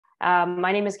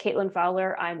My name is Caitlin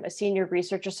Fowler. I'm a Senior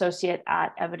Research Associate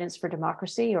at Evidence for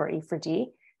Democracy, or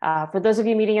E4D. For those of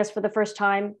you meeting us for the first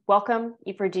time, welcome.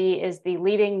 E4D is the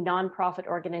leading nonprofit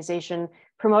organization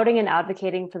promoting and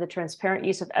advocating for the transparent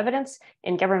use of evidence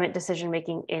in government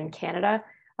decision-making in Canada.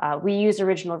 We use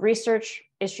original research,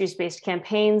 issues-based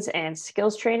campaigns, and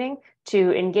skills training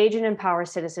to engage and empower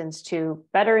citizens to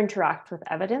better interact with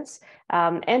evidence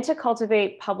and to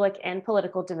cultivate public and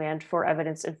political demand for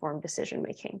evidence-informed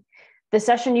decision-making. The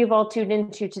session you've all tuned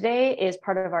into today is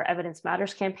part of our Evidence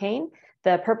Matters campaign.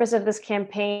 The purpose of this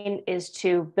campaign is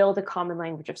to build a common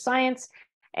language of science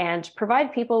and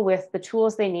provide people with the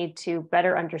tools they need to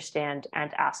better understand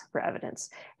and ask for evidence.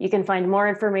 You can find more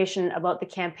information about the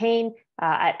campaign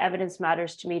at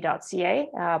evidencematterstome.ca.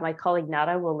 My colleague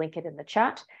Nada will link it in the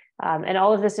chat. And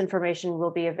all of this information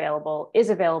is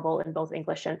available in both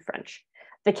English and French.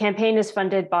 The campaign is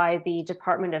funded by the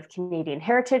Department of Canadian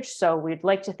Heritage, so we'd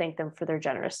like to thank them for their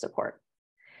generous support.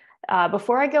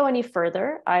 Before I go any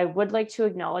further, I would like to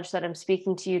acknowledge that I'm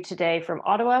speaking to you today from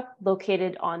Ottawa,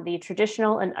 located on the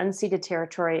traditional and unceded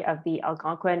territory of the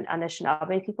Algonquin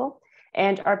Anishinaabe people.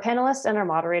 And our panelists and our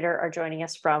moderator are joining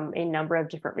us from a number of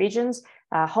different regions,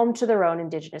 home to their own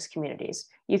Indigenous communities.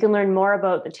 You can learn more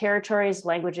about the territories,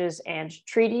 languages, and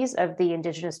treaties of the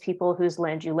Indigenous people whose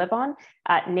land you live on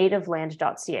at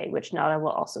nativeland.ca, which Nada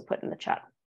will also put in the chat.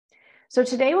 So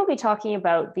today we'll be talking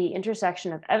about the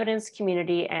intersection of evidence,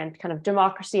 community, and kind of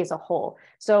democracy as a whole.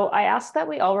 So I ask that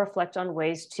we all reflect on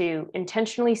ways to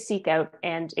intentionally seek out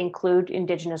and include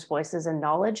Indigenous voices and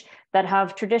knowledge that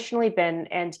have traditionally been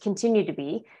and continue to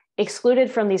be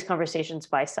excluded from these conversations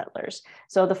by settlers.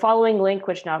 So the following link,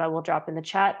 which Nada will drop in the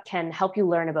chat, can help you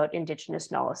learn about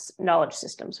Indigenous knowledge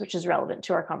systems, which is relevant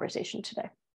to our conversation today.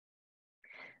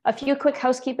 A few quick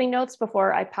housekeeping notes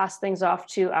before I pass things off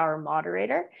to our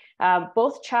moderator.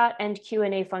 Both chat and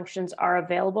Q&A functions are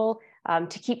available.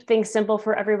 To keep things simple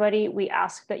for everybody, we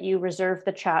ask that you reserve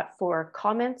the chat for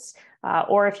comments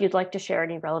or if you'd like to share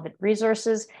any relevant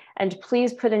resources. And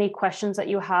please put any questions that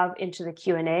you have into the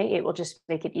Q&A. It will just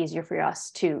make it easier for us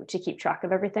to keep track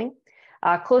of everything.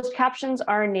 Closed captions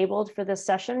are enabled for this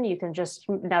session. You can just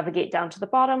navigate down to the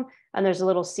bottom and there's a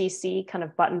little CC kind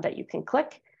of button that you can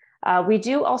click. We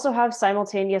do also have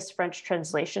simultaneous French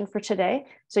translation for today.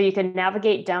 So you can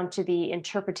navigate down to the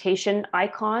interpretation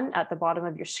icon at the bottom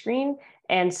of your screen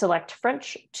and select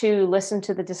French to listen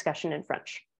to the discussion in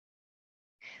French.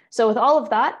 So with all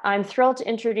of that, I'm thrilled to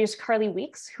introduce Carly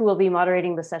Weeks, who will be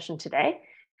moderating the session today.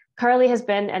 Carly has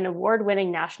been an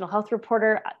award-winning national health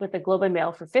reporter with the Globe and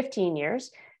Mail for 15 years.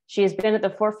 She has been at the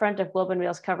forefront of Globe and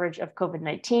Mail's coverage of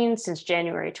COVID-19 since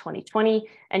January 2020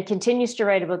 and continues to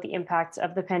write about the impacts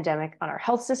of the pandemic on our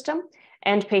health system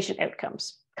and patient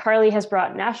outcomes. Carly has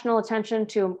brought national attention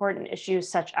to important issues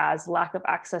such as lack of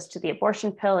access to the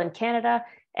abortion pill in Canada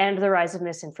and the rise of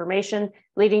misinformation,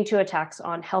 leading to attacks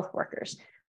on health workers.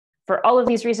 For all of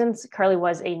these reasons, Carly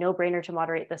was a no-brainer to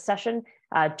moderate this session,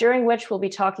 during which we'll be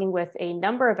talking with a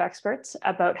number of experts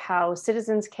about how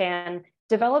citizens can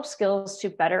develop skills to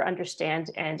better understand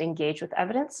and engage with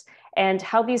evidence, and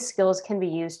how these skills can be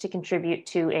used to contribute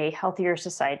to a healthier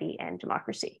society and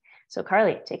democracy. So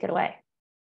Carly, take it away.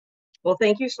 Well,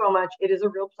 thank you so much. It is a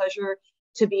real pleasure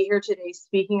to be here today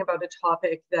speaking about a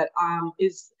topic that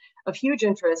is of huge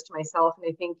interest to myself,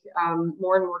 and I think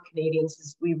more and more Canadians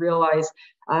as we realize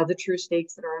the true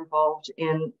stakes that are involved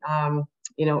in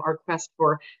our quest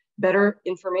for better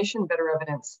information, better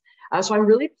evidence. So I'm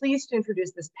really pleased to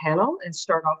introduce this panel and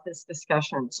start off this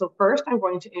discussion. So first, I'm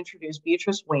going to introduce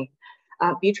Beatrice Wayne.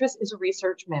 Beatrice is a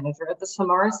research manager at the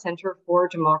Samara Centre for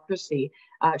Democracy.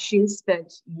 She has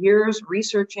spent years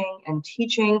researching and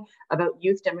teaching about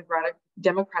youth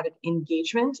democratic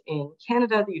engagement in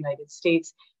Canada, the United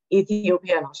States,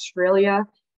 Ethiopia, and Australia.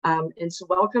 And so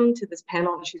welcome to this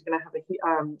panel. And she's going to have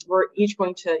we're each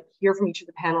going to hear from each of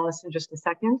the panelists in just a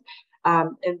second.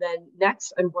 And then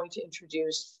next, I'm going to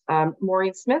introduce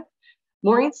Maureen Smith.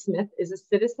 Maureen Smith is a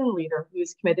citizen leader who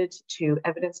is committed to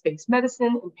evidence-based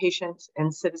medicine and patient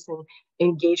and citizen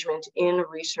engagement in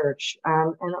research.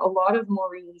 And a lot of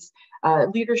Maureen's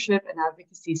leadership and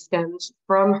advocacy stems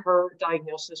from her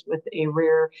diagnosis with a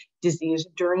rare disease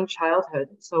during childhood.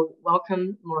 So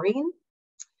welcome, Maureen.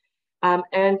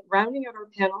 And rounding out our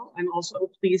panel, I'm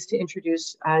also pleased to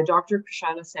introduce Dr.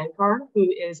 Samara Centre, who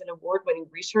is an award-winning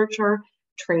researcher,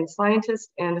 trained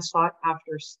scientist, and a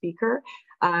sought-after speaker.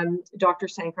 Dr.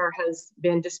 Centre has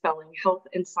been dispelling health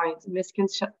and science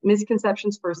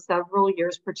misconceptions for several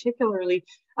years, particularly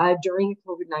during the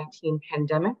COVID-19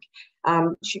 pandemic.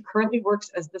 She currently works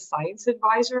as the science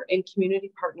advisor and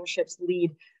community partnerships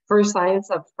lead for Science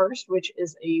Up First, which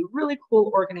is a really cool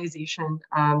organization,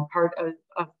 part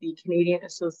of the Canadian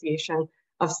Association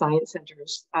of Science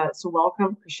Centres. So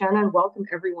welcome, Prashana, and welcome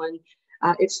everyone.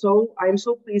 I'm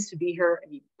so pleased to be here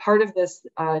and be part of this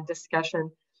discussion.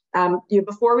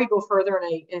 Before we go further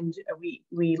and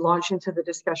we launch into the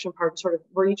discussion part,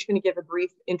 we're each going to give a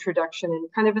brief introduction and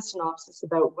kind of a synopsis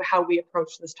about how we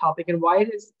approach this topic and why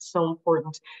it is so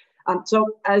important.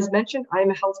 So as mentioned,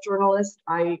 I'm a health journalist.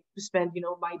 I spend,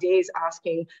 my days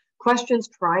asking questions,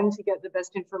 trying to get the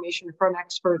best information from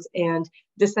experts and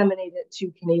disseminate it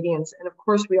to Canadians. And of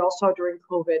course, we all saw during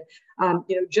COVID,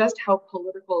 just how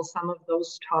political some of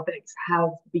those topics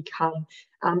have become,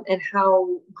 and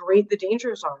how great the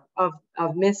dangers are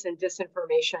of mis and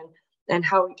disinformation, and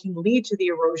how it can lead to the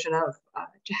erosion of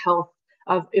health,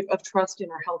 of trust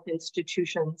in our health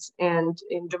institutions and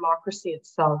in democracy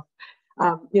itself.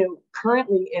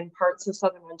 Currently in parts of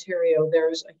Southern Ontario,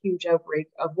 there's a huge outbreak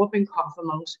of whooping cough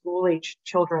among school-aged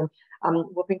children.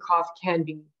 Whooping cough can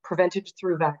be prevented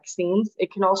through vaccines.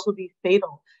 It can also be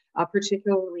fatal,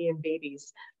 particularly in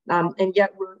babies. And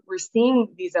yet we're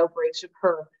seeing these outbreaks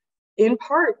occur in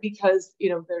part because,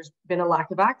 there's been a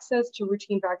lack of access to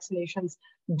routine vaccinations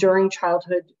during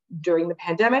childhood, during the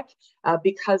pandemic,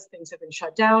 because things have been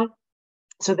shut down.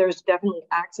 So there's definitely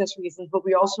access reasons, but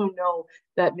we also know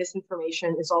that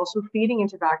misinformation is also feeding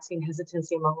into vaccine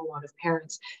hesitancy among a lot of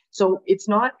parents. So it's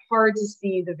not hard to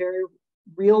see the very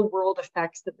real world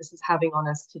effects that this is having on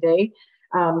us today.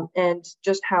 And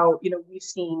just how, we've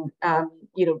seen,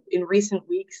 in recent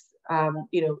weeks,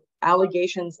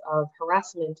 allegations of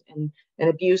harassment and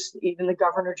abuse, even the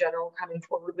Governor General coming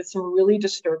forward with some really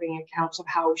disturbing accounts of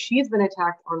how she's been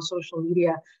attacked on social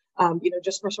media,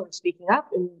 just for speaking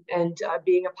up and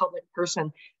being a public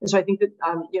person. And so I think that,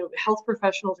 health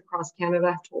professionals across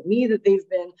Canada have told me that they've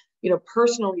been,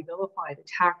 personally vilified,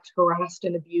 attacked, harassed,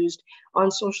 and abused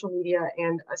on social media.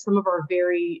 And some of our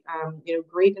very,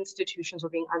 great institutions are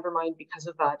being undermined because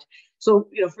of that. So,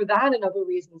 for that and other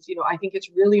reasons, I think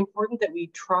it's really important that we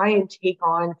try and take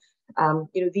on,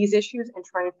 these issues and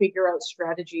try and figure out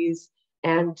strategies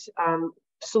and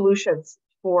solutions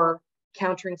for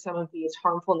countering some of these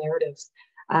harmful narratives.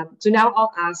 So now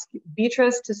I'll ask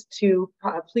Beatrice to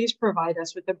please provide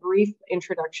us with a brief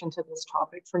introduction to this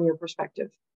topic from your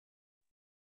perspective.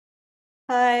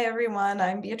 Hi, everyone.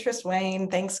 I'm Beatrice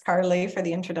Wayne. Thanks, Carly, for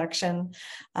the introduction.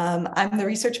 I'm the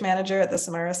research manager at the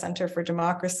Samara Centre for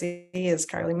Democracy, as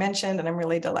Carly mentioned, and I'm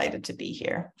really delighted to be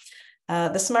here.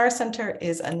 The Samara Centre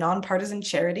is a nonpartisan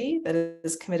charity that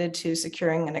is committed to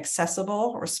securing an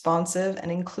accessible, responsive, and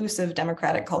inclusive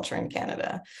democratic culture in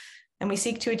Canada. And we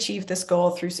seek to achieve this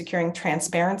goal through securing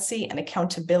transparency and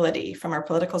accountability from our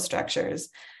political structures,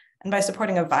 and by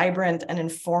supporting a vibrant and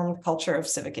informed culture of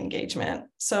civic engagement.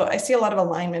 So I see a lot of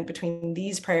alignment between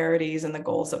these priorities and the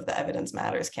goals of the Evidence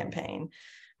Matters campaign.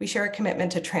 We share a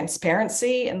commitment to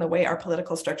transparency in the way our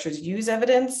political structures use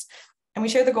evidence, and we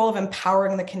share the goal of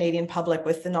empowering the Canadian public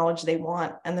with the knowledge they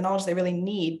want and the knowledge they really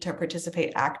need to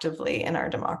participate actively in our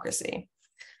democracy.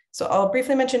 So I'll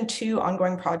briefly mention two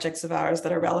ongoing projects of ours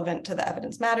that are relevant to the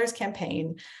Evidence Matters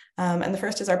campaign. And the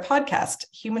first is our podcast,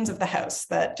 Humans of the House,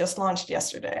 that just launched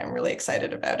yesterday. I'm really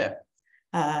excited about it.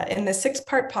 In this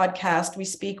 6-part podcast, we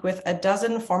speak with a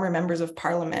dozen former members of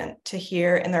Parliament to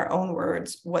hear in their own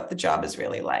words what the job is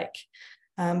really like.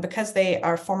 Because they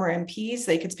are former MPs,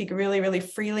 they could speak really, really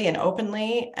freely and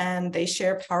openly, and they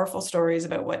share powerful stories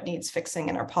about what needs fixing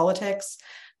in our politics,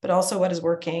 but also what is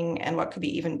working and what could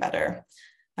be even better.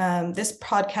 This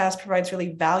podcast provides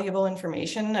really valuable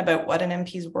information about what an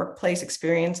MP's workplace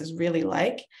experience is really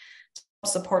like, to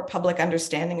help support public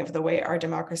understanding of the way our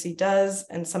democracy does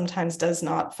and sometimes does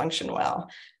not function well,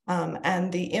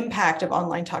 and the impact of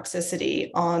online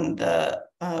toxicity on the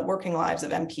working lives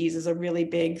of MPs is a really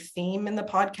big theme in the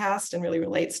podcast and really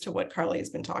relates to what Carly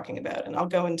has been talking about. And I'll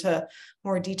go into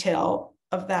more detail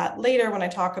of that later when I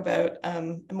talk about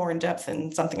more in depth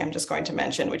in something I'm just going to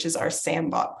mention, which is our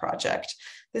SamBot project.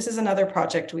 This is another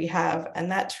project we have, and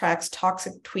that tracks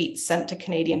toxic tweets sent to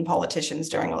Canadian politicians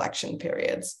during election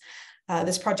periods.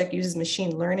 This project uses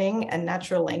machine learning and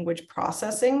natural language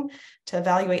processing to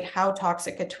evaluate how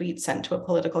toxic a tweet sent to a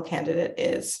political candidate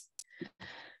is.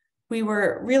 We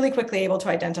were really quickly able to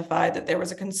identify that there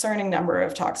was a concerning number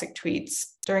of toxic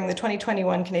tweets. During the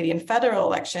 2021 Canadian federal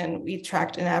election, we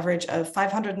tracked an average of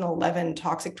 511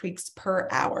 toxic tweets per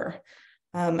hour.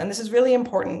 And this is really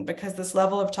important because this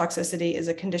level of toxicity is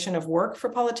a condition of work for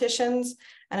politicians,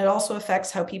 and it also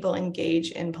affects how people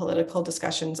engage in political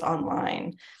discussions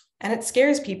online. And it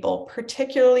scares people,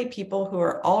 particularly people who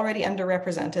are already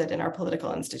underrepresented in our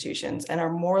political institutions and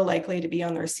are more likely to be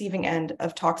on the receiving end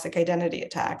of toxic identity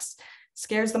attacks.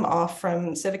 Scares them off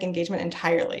from civic engagement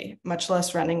entirely, much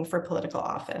less running for political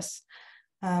office.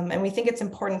 And we think it's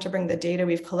important to bring the data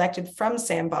we've collected from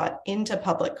SAMBOT into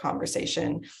public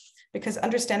conversation, because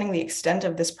understanding the extent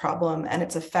of this problem and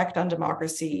its effect on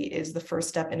democracy is the first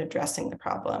step in addressing the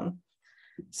problem.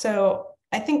 So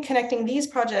I think connecting these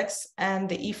projects and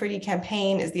the E4D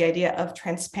campaign is the idea of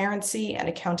transparency and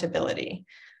accountability.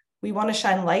 We want to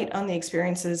shine light on the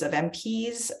experiences of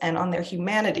MPs and on their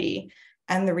humanity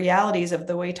and the realities of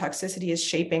the way toxicity is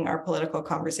shaping our political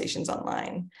conversations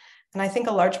online. And I think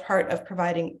a large part of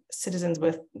providing citizens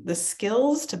with the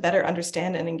skills to better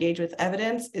understand and engage with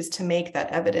evidence is to make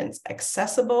that evidence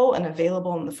accessible and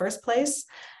available in the first place.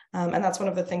 And that's one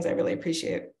of the things I really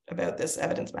appreciate about this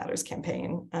Evidence Matters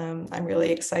campaign. I'm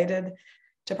really excited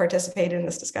to participate in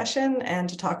this discussion and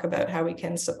to talk about how we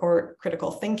can support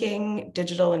critical thinking,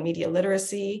 digital and media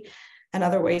literacy, and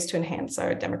other ways to enhance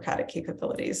our democratic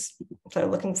capabilities. So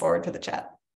looking forward to the chat.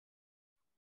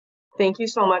 Thank you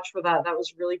so much for that. That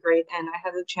was really great. And I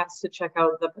had a chance to check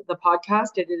out the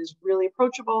podcast. It is really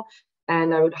approachable,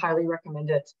 and I would highly recommend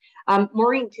it.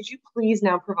 Maureen, could you please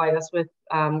now provide us with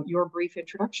your brief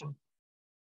introduction?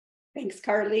 Thanks,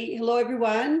 Carly. Hello,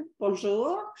 everyone.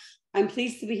 Bonjour. I'm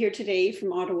pleased to be here today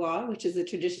from Ottawa, which is the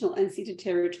traditional unceded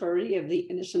territory of the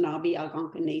Anishinaabe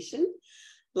Algonquin Nation.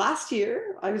 Last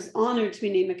year, I was honored to be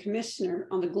named a commissioner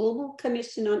on the Global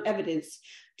Commission on Evidence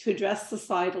to address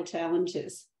societal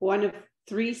challenges, one of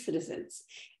 3 citizens.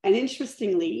 And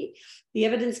interestingly, the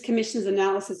Evidence Commission's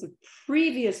analysis of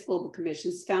previous global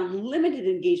commissions found limited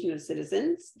engagement of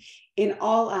citizens in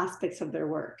all aspects of their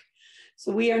work.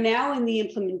 So we are now in the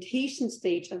implementation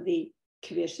stage of the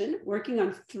commission, working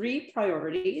on 3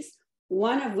 priorities,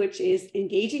 one of which is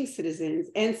engaging citizens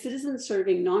and citizens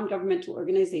serving non-governmental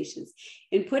organizations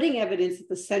in putting evidence at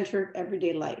the center of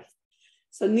everyday life.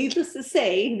 So needless to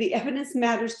say, the Evidence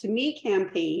Matters to Me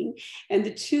campaign and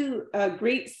the 2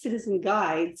 great citizen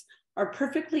guides are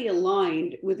perfectly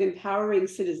aligned with empowering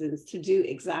citizens to do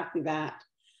exactly that.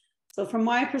 So from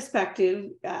my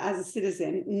perspective as a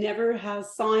citizen, never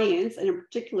has science, and in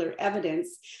particular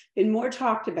evidence, been more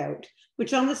talked about,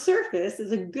 which on the surface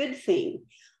is a good thing.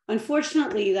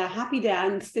 Unfortunately, the happy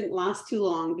dance didn't last too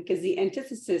long because the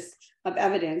antithesis of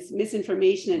evidence,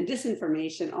 misinformation and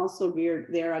disinformation also reared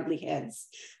their ugly heads.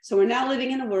 So we're now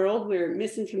living in a world where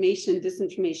misinformation and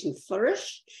disinformation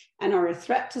flourish and are a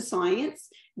threat to science,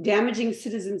 damaging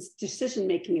citizens'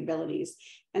 decision-making abilities.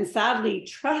 And sadly,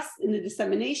 trust in the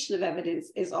dissemination of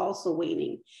evidence is also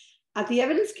waning. At the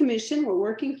Evidence Commission, we're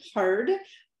working hard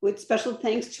with special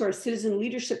thanks to our citizen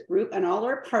leadership group and all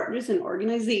our partners and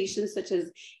organizations such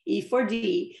as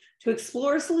E4D to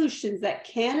explore solutions that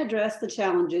can address the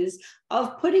challenges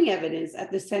of putting evidence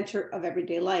at the center of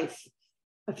everyday life.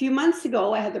 A few months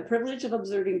ago, I had the privilege of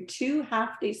observing 2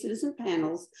 half-day citizen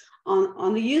panels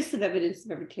on the use of evidence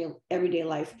of everyday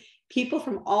life, people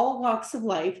from all walks of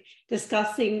life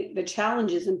discussing the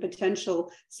challenges and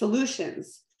potential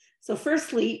solutions. So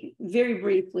firstly, very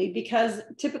briefly, because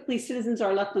typically citizens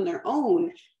are left on their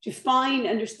own to find,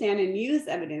 understand, and use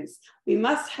evidence, we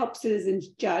must help citizens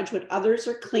judge what others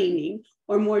are claiming,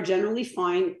 or more generally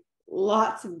find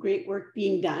lots of great work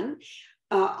being done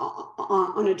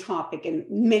on a topic, and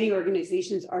many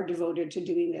organizations are devoted to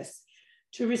doing this.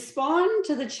 To respond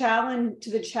to the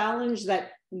challenge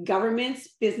that governments,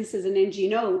 businesses, and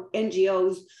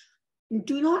NGOs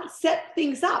do not set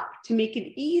things up to make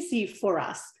it easy for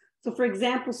us. So for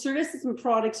example, services and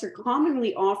products are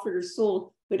commonly offered or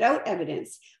sold without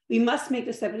evidence. We must make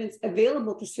this evidence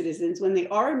available to citizens when they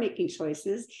are making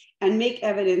choices and make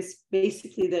evidence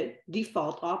basically the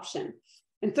default option.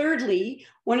 And thirdly,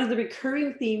 one of the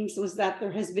recurring themes was that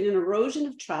there has been an erosion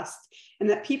of trust and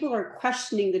that people are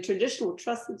questioning the traditional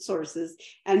trusted sources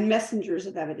and messengers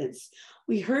of evidence.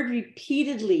 We heard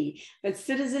repeatedly that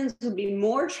citizens would be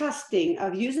more trusting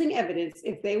of using evidence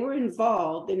if they were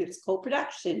involved in its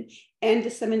co-production and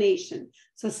dissemination.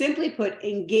 So simply put,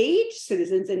 engage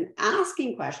citizens in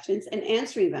asking questions and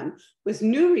answering them with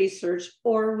new research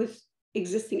or with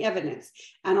existing evidence.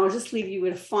 And I'll just leave you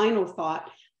with a final thought.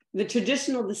 The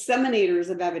traditional disseminators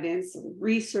of evidence,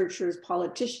 researchers,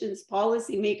 politicians,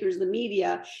 policymakers, the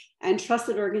media, and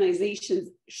trusted organizations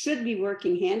should be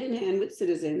working hand in hand with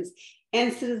citizens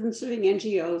and citizen-serving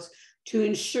NGOs to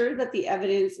ensure that the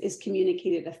evidence is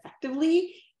communicated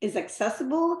effectively, is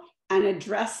accessible, and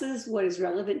addresses what is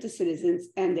relevant to citizens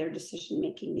and their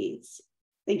decision-making needs.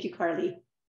 Thank you, Carly.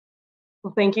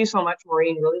 Well, thank you so much,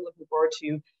 Maureen. Really looking forward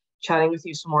to chatting with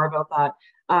you some more about that.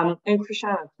 And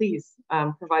Krishana, please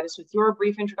provide us with your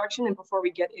brief introduction and before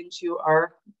we get into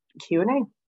our Q&A.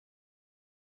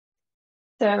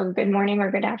 So good morning or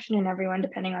good afternoon, everyone,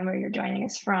 depending on where you're joining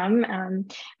us from.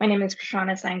 My name is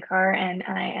Krishana Sankar, and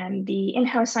I am the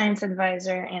in-house science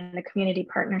advisor and the community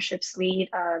partnerships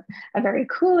lead of a very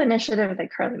cool initiative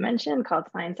that Carly mentioned called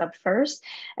Science Up First.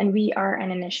 And we are an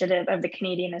initiative of the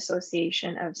Canadian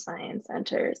Association of Science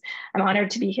Centres. I'm honored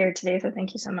to be here today, so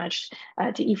thank you so much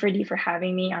to E4D for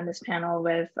having me on this panel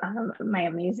with my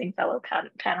amazing fellow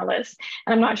panelists.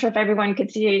 And I'm not sure if everyone could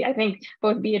see, I think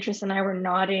both Beatrice and I were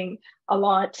nodding a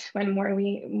lot when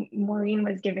Maureen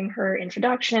was giving her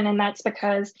introduction, and that's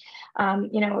because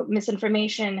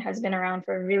misinformation has been around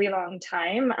for a really long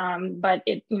time, but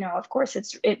it of course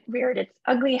it reared its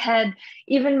ugly head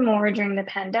even more during the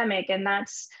pandemic, and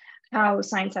that's how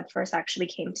Science Up First actually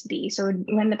came to be. So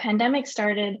when the pandemic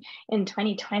started in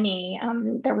 2020,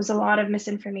 there was a lot of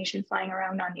misinformation flying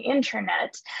around on the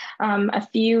internet. A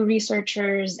few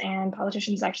researchers and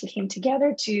politicians actually came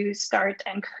together to start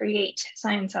and create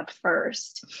Science Up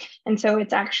First. And so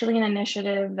it's actually an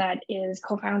initiative that is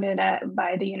co-founded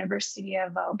by the University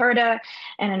of Alberta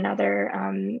and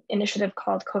another initiative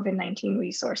called COVID-19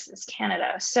 Resources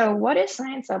Canada. So what is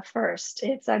Science Up First?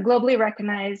 It's a globally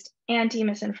recognized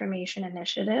anti-misinformation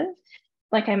initiative,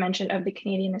 like I mentioned, of the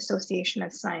Canadian Association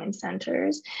of Science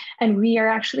Centres. And we are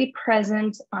actually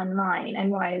present online.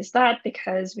 And why is that?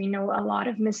 Because we know a lot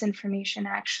of misinformation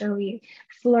actually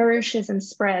flourishes and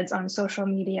spreads on social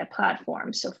media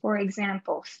platforms. So for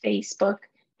example, Facebook,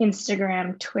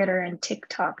 Instagram, Twitter, and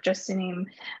TikTok, just to name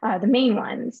the main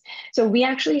ones. So we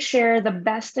actually share the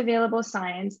best available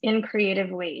science in creative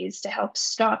ways to help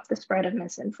stop the spread of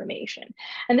misinformation.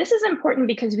 And this is important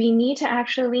because we need to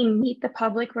actually meet the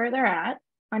public where they're at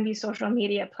on these social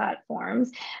media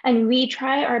platforms. And we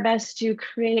try our best to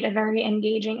create a very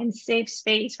engaging and safe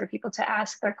space for people to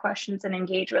ask their questions and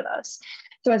engage with us.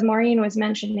 So as Maureen was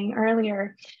mentioning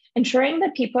earlier, ensuring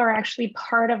that people are actually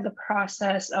part of the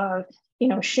process of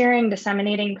sharing,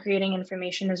 disseminating, creating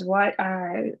information is what,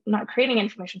 not creating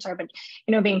information, sorry,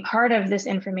 but, being part of this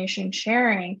information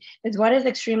sharing is what is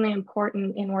extremely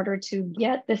important in order to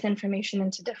get this information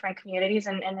into different communities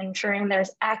and ensuring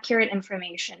there's accurate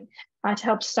information to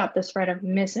help stop the spread of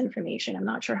misinformation. I'm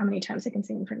not sure how many times I can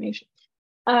say information.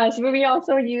 So we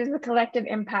also use the collective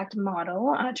impact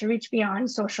model to reach beyond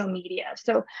social media.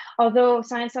 So although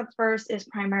Science Up First is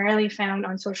primarily found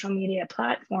on social media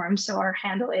platforms, so our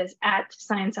handle is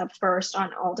 @ScienceUpFirst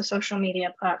on all the social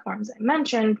media platforms I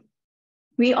mentioned,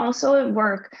 we also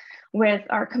work with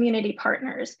our community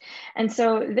partners. And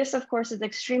so this, of course, is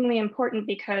extremely important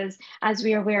because, as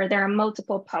we are aware, there are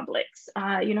multiple publics.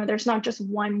 There's not just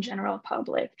one general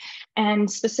public.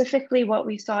 And specifically what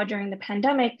we saw during the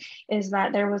pandemic is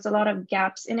that there was a lot of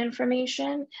gaps in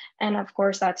information. And of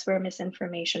course, that's where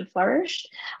misinformation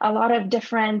flourished. A lot of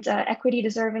different equity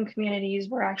deserving communities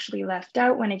were actually left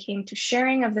out when it came to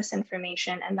sharing of this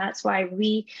information. And that's why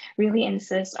we really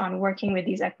insist on working with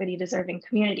these equity deserving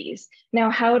communities. Now,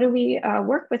 how do we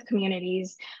work with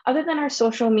communities? Other than our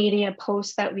social media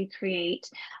posts that we create,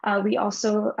 we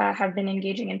also have been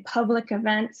engaging in public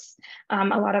events, a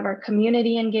lot of our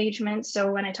community engagements.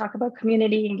 So when I talk about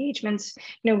community engagements,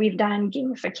 we've done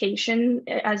gamification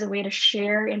as a way to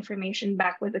share information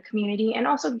back with the community and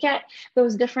also get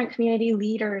those different community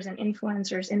leaders and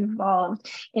influencers involved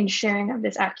in sharing of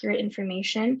this accurate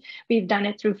information. We've done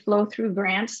it through flow-through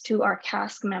grants to our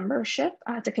CASC membership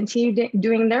to continue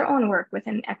doing their own work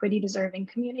within equity deserving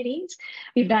communities.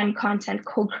 We've done content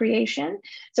co-creation.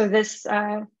 So this,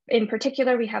 in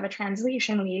particular, we have a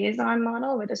translation liaison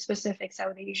model with a specific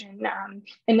South Asian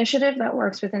initiative that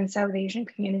works within South Asian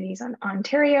communities in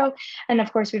Ontario. And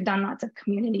of course, we've done lots of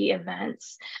community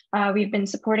events. We've been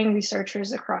supporting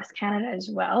researchers across Canada as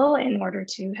well in order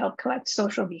to help collect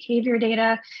social behavior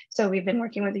data. So we've been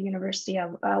working with the University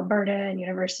of Alberta and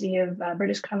University of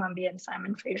British Columbia and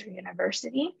Simon Fraser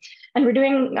University. And we're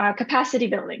doing capacity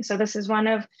building. So this is one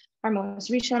of our most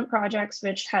recent projects,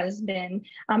 which has been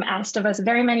asked of us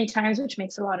very many times, which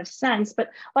makes a lot of sense.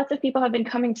 But lots of people have been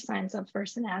coming to Science Up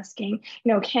First and asking,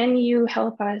 can you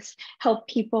help us help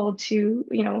people to,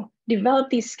 develop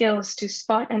these skills to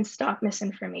spot and stop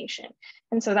misinformation?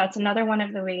 And so that's another one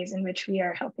of the ways in which we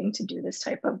are helping to do this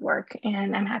type of work.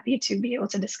 And I'm happy to be able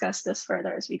to discuss this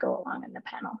further as we go along in the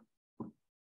panel.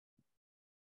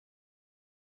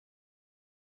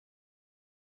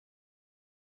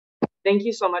 Thank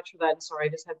you so much for that. And sorry, I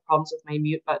just had problems with my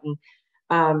mute button.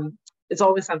 It's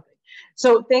always something.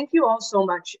 So thank you all so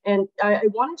much. And I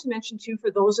wanted to mention too,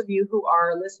 for those of you who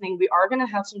are listening, we are going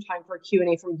to have some time for a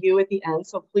Q&A from you at the end.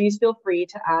 So please feel free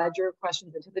to add your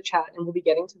questions into the chat, and we'll be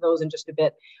getting to those in just a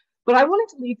bit. But I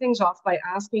wanted to lead things off by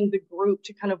asking the group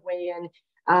to kind of weigh in.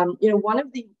 One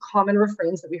of the common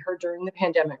refrains that we heard during the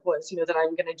pandemic was, that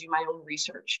I'm going to do my own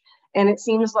research. And it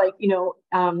seems like,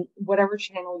 whatever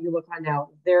channel you look on now,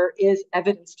 there is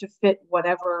evidence to fit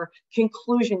whatever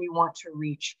conclusion you want to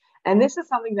reach. And this is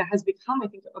something that has become, I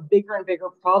think, a bigger and bigger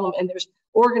problem. And there's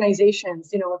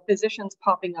organizations, physicians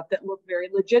popping up that look very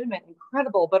legitimate and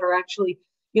credible, but are actually,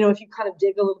 if you kind of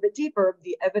dig a little bit deeper,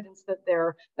 the evidence that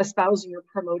they're espousing or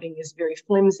promoting is very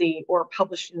flimsy or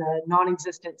published in a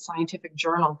non-existent scientific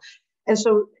journal. And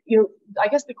so, I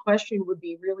guess the question would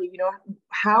be really,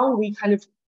 how we kind of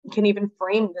can even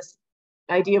frame this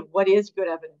idea of what is good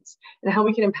evidence, and how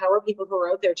we can empower people who are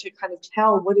out there to kind of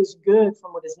tell what is good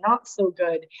from what is not so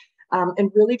good,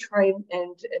 and really try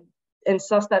and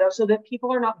suss that out so that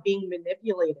people are not being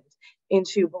manipulated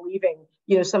into believing,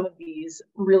 some of these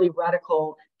really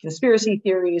radical conspiracy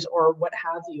theories or what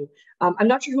have you. I'm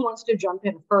not sure who wants to jump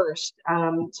in first,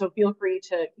 so feel free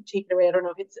to take it away. I don't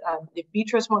know if it's if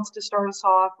Beatrice wants to start us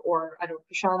off, or I don't know,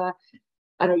 Krishana.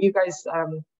 I know you guys.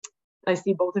 I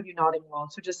see both of you nodding along,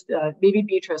 so just maybe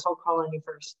Beatrice, I'll call on you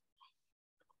first.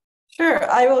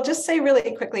 Sure. I will just say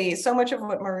really quickly, so much of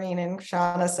what Maureen and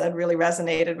Krishana said really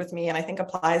resonated with me, and I think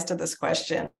applies to this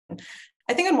question.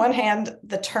 I think on one hand,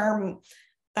 the term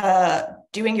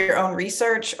doing your own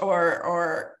research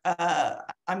or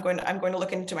I'm going to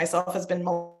look into myself has been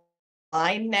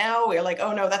maligned now. We're like,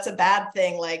 oh no, that's a bad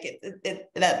thing. Like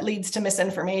that leads to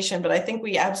misinformation. But I think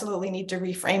we absolutely need to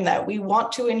reframe that. We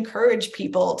want to encourage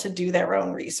people to do their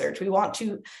own research. We want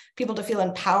people to feel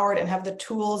empowered and have the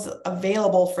tools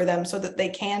available for them so that they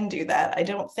can do that. I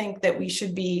don't think that we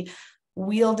should be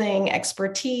wielding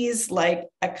expertise like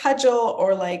a cudgel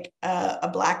or like a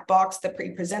black box that we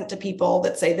present to people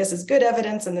that say this is good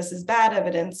evidence and this is bad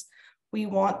evidence. We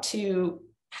want to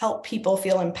help people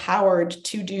feel empowered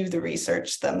to do the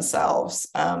research themselves.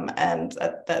 And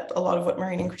that a lot of what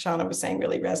Maureen and Krishana was saying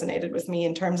really resonated with me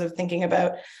in terms of thinking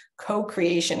about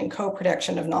co-creation and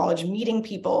co-production of knowledge, meeting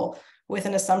people with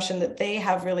an assumption that they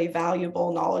have really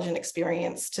valuable knowledge and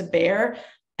experience to bear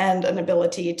and an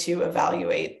ability to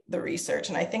evaluate the research.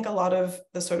 And I think a lot of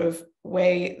the sort of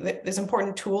way that there's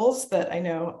important tools that I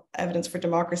know Evidence for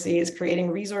Democracy is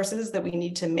creating resources that we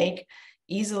need to make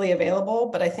easily available.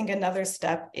 But I think another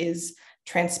step is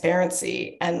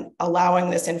transparency and allowing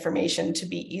this information to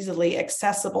be easily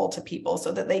accessible to people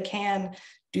so that they can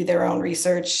do their own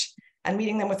research, and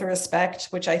meeting them with respect,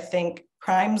 which I think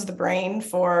primes the brain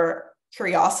for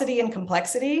curiosity and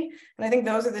complexity. And I think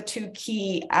those are the two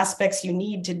key aspects you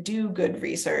need to do good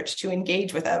research, to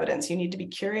engage with evidence. You need to be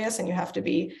curious and you have to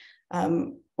be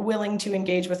willing to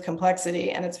engage with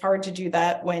complexity. And it's hard to do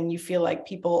that when you feel like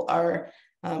people are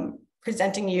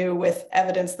presenting you with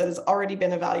evidence that has already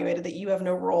been evaluated, that you have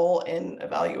no role in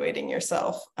evaluating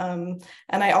yourself. And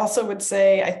I also would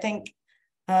say, I think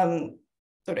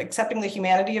sort of accepting the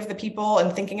humanity of the people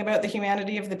and thinking about the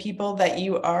humanity of the people that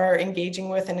you are engaging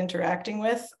with and interacting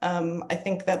with. I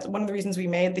think that's one of the reasons we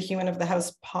made the Human of the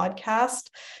House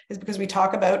podcast, is because we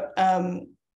talk about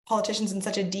politicians in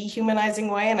such a dehumanizing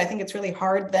way. And I think it's really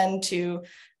hard then to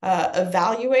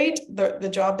evaluate the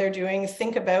job they're doing,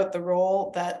 think about the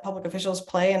role that public officials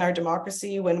play in our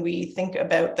democracy when we think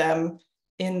about them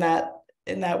in that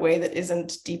way that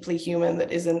isn't deeply human,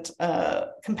 that isn't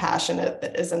compassionate,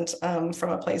 that isn't from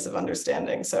a place of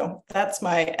understanding. So that's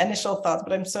my initial thoughts,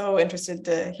 but I'm so interested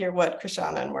to hear what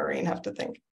Krishana and Maureen have to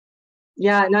think.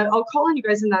 Yeah, and I'll call on you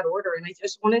guys in that order. And I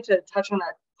just wanted to touch on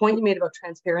that point you made about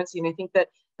transparency. And I think that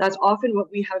that's often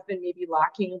what we have been maybe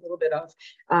lacking a little bit of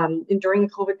during the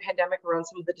COVID pandemic around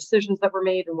some of the decisions that were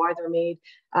made and why they're made.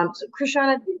 So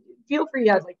Krishana, feel free,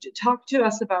 I'd like to talk to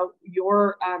us about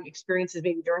your experiences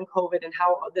maybe during COVID and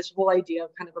how this whole idea of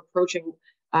kind of approaching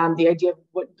the idea of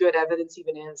what good evidence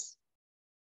even is.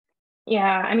 Yeah,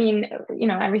 I mean,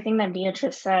 everything that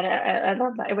Beatrice said, I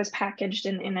love that it was packaged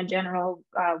in a general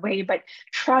way, but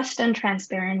trust and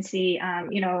transparency,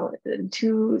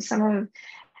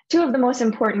 two of the most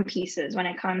important pieces when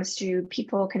it comes to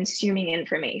people consuming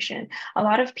information. A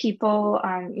lot of people,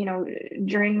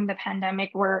 during the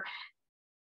pandemic were,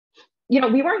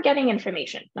 we weren't getting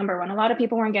information. Number one, a lot of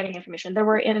people weren't getting information. There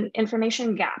were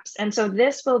information gaps. And so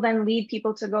this will then lead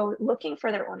people to go looking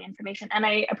for their own information. And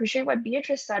I appreciate what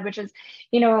Beatrice said, which is,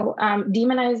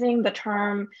 demonizing the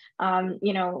term,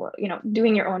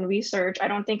 doing your own research, I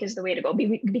don't think is the way to go,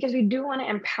 because we do want to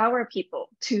empower people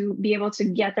to be able to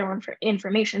get their own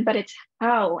information, but it's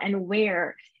how and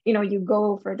where you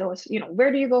go for those,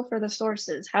 where do you go for the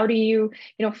sources? How do you,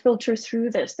 filter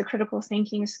through this, the critical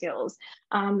thinking skills?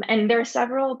 And there are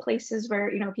several places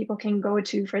where, people can go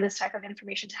to for this type of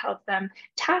information to help them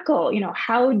tackle,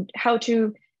 how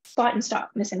to spot and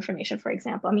stop misinformation, for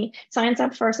example. I mean, Science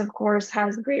Up First, of course,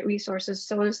 has great resources.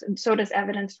 So does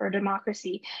Evidence for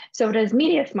Democracy. So does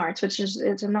Media Smarts, which is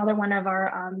another one of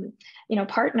our,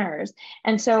 partners.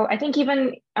 And so I think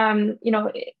even,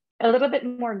 a little bit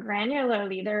more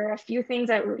granularly, there are a few things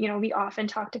that, we often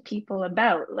talk to people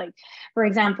about. Like, for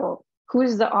example,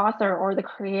 who's the author or the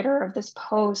creator of this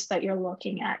post that you're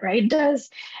looking at, right? Does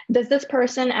this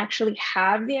person actually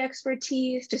have the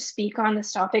expertise to speak on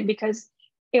this topic? Because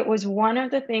it was one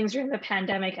of the things during the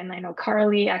pandemic, and I know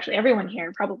Carly, actually everyone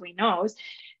here probably knows,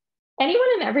 anyone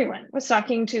and everyone was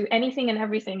talking to anything and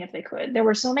everything if they could. There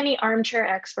were so many armchair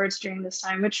experts during this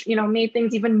time, which, made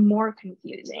things even more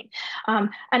confusing. And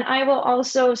I will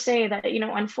also say that,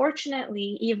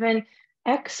 unfortunately, even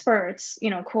experts,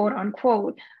 quote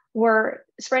unquote, were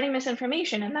spreading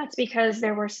misinformation. And that's because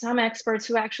there were some experts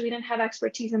who actually didn't have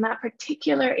expertise in that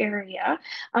particular area,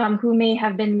 who may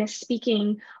have been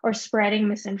misspeaking or spreading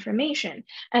misinformation.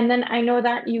 And then I know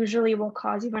that usually will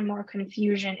cause even more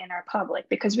confusion in our public,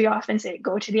 because we often say,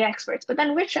 go to the experts, but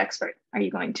then which expert are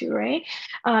you going to, right?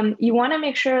 You want to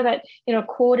make sure that,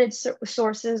 quoted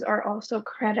sources are also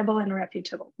credible and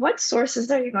reputable. What sources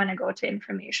are you going to go to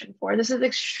information for? This is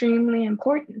extremely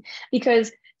important,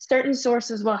 because certain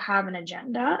sources will have an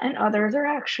agenda and others are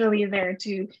actually there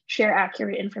to share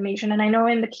accurate information. And I know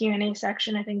in the Q&A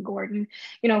section, I think Gordon,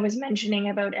 was mentioning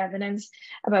about evidence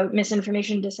about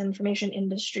misinformation, disinformation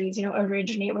industries,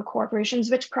 originate with corporations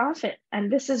which profit.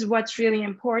 And this is what's really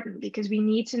important, because we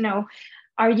need to know,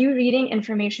 are you reading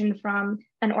information from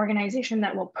an organization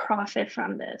that will profit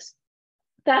from this?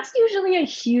 That's usually a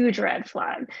huge red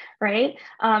flag, right?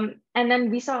 And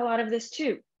then we saw a lot of this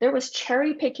too. There was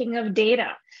cherry picking of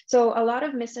data. So a lot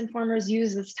of misinformers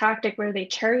use this tactic where they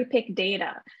cherry pick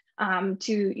data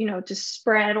to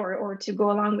spread or to go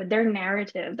along with their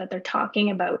narrative that they're talking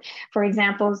about. For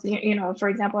example,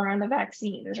 around the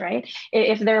vaccines, right?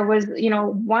 If there was,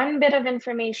 one bit of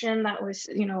information that was,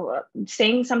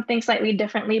 saying something slightly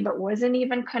differently, but wasn't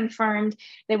even confirmed,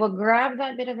 they will grab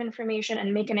that bit of information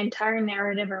and make an entire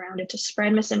narrative around it to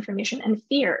spread misinformation and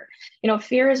fear.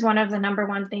 Fear is one of the number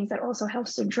one things that also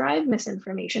helps to drive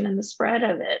misinformation and the spread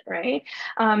of it, right?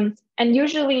 And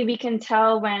usually we can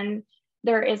tell when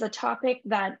there is a topic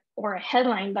or a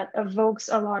headline that evokes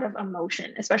a lot of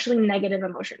emotion, especially negative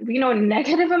emotion. We know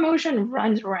negative emotion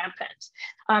runs rampant.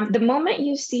 The moment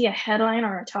you see a headline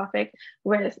or a topic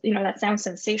with, that sounds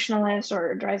sensationalist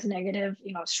or drives negative,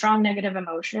 strong negative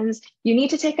emotions, you need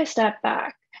to take a step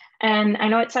back. And I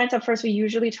know at Science Up First, we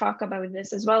usually talk about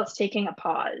this as well as taking a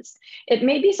pause. It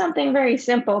may be something very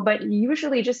simple, but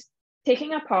usually just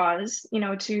taking a pause,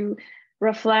 to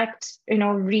reflect,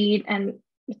 read and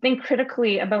think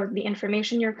critically about the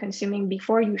information you're consuming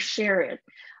before you share it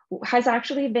has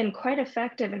actually been quite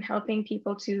effective in helping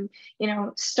people to,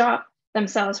 stop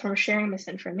themselves from sharing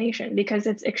misinformation, because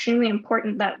it's extremely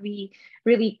important that we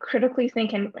really critically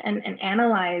think and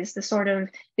analyze the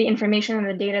information and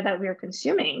the data that we are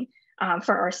consuming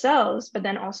for ourselves, but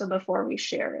then also before we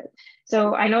share it.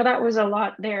 So I know that was a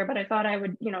lot there, but I thought I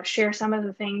would, share some of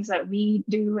the things that we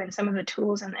do and some of the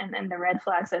tools and the red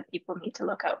flags that people need to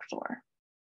look out for.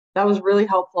 That was really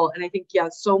helpful. And I think,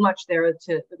 so much there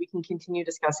that we can continue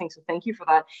discussing. So thank you for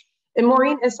that. And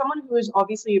Maureen, as someone who is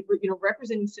obviously,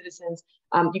 representing citizens,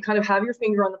 you kind of have your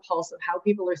finger on the pulse of how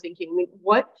people are thinking.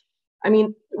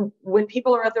 When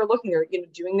people are out there looking, they're,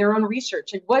 doing their own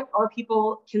research, and what are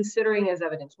people considering as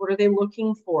evidence? What are they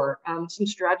looking for? Some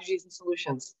strategies and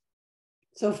solutions.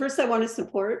 So first, I want to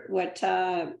support what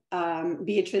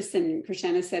Beatrice and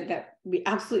Krishana said, that we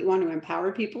absolutely want to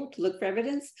empower people to look for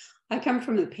evidence. I come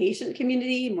from the patient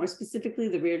community, more specifically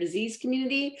the rare disease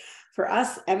community. For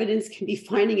us, evidence can be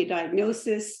finding a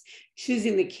diagnosis,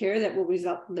 choosing the care that will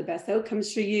result in the best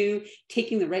outcomes for you,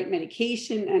 taking the right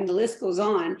medication, and the list goes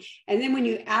on. And then when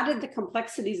you added the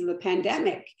complexities of the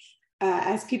pandemic,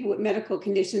 as people with medical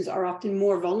conditions are often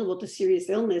more vulnerable to serious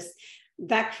illness,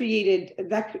 that created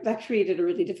a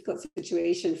really difficult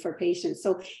situation for patients.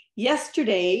 So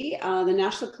yesterday, the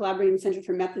National Collaborating Centre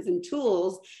for Methods and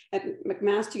Tools at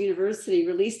McMaster University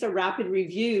released a rapid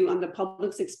review on the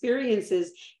public's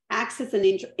experiences access and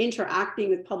interacting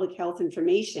with public health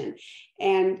information.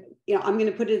 And I'm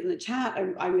going to put it in the chat.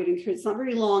 I would encourage, it's not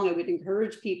very long, I would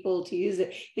encourage people to use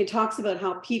it. It talks about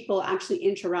how people actually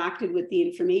interacted with the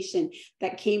information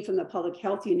that came from the public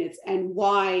health units and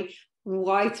why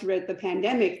why throughout the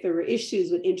pandemic there were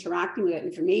issues with interacting with that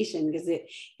information, because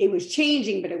it was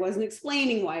changing, but it wasn't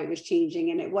explaining why it was changing,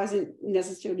 and it wasn't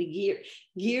necessarily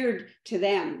geared to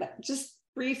them. But just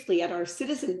briefly, at our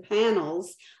citizen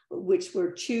panels, which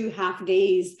were 2 half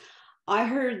days, I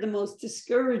heard the most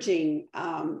discouraging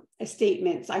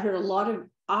statements. I heard a lot of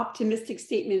optimistic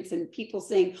statements and people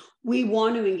saying, we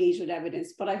want to engage with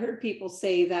evidence. But I heard people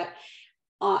say that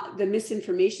the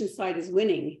misinformation side is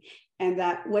winning, and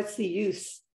that what's the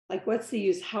use? Like, what's the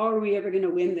use? How are we ever going to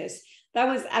win this? That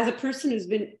was, as a person who's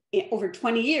been over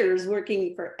 20 years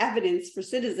working for evidence for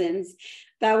citizens,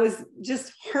 that was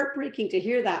just heartbreaking to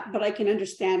hear that, but I can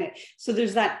understand it. So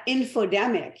there's that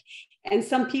infodemic, and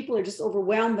some people are just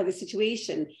overwhelmed by the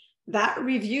situation. That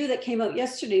review that came out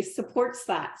yesterday supports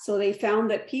that. So they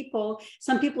found that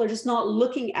some people are just not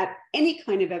looking at any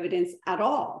kind of evidence at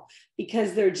all,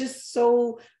 because they're just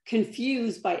so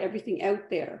confused by everything out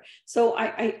there. So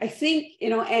I think,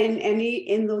 and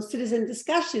in those citizen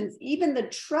discussions, even the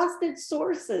trusted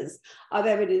sources of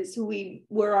evidence who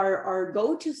were our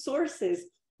go-to sources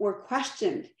were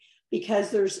questioned,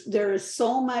 because there is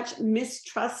so much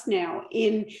mistrust now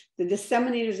in the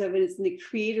disseminators of evidence and the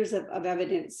creators of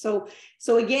evidence.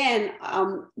 So again,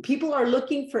 people are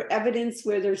looking for evidence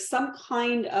where there's some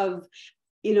kind of,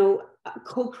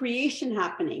 co-creation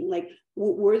happening. Like,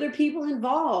 were there people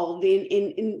involved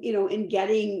in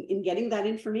getting that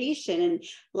information? And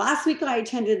last week I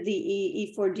attended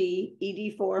the ED4D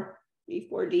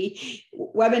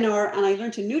webinar, and I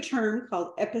learned a new term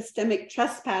called epistemic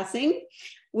trespassing,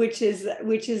 which is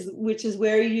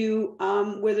where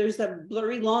where there's a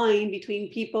blurry line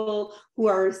between people who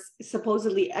are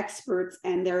supposedly experts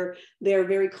and they're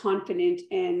very confident,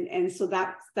 and so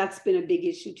that's been a big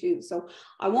issue too. So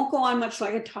I won't go on much, so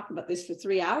I could talk about this for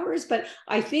 3 hours, but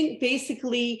I think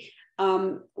basically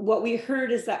what we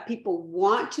heard is that people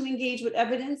want to engage with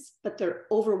evidence, but they're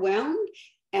overwhelmed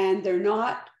and they're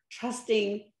not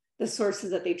trusting the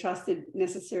sources that they trusted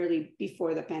necessarily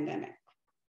before the pandemic.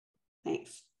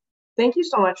 Thanks. Thank you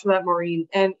so much for that, Maureen.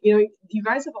 And you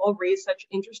guys have all raised such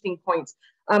interesting points.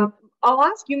 I'll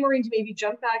ask you, Maureen, to maybe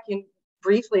jump back in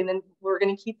briefly, and then we're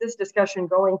going to keep this discussion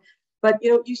going. But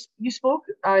you spoke,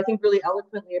 I think, really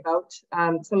eloquently about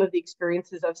some of the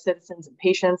experiences of citizens and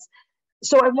patients.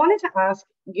 So I wanted to ask,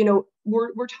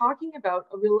 we're talking about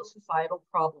a real societal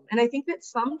problem, and I think that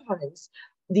sometimes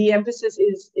the emphasis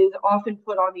is often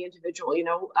put on the individual.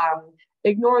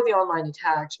 Ignore the online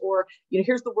attacks, or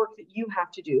here's the work that you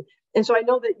have to do. And so I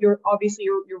know that you're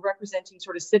representing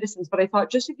sort of citizens, but I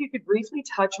thought just if you could briefly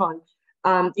touch on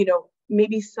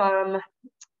maybe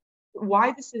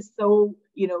why this is so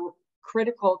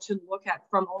critical to look at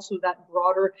from also that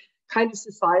broader kind of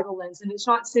societal lens. And it's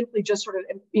not simply just sort of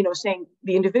saying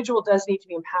the individual does need to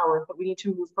be empowered, but we need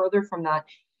to move further from that.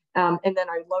 And then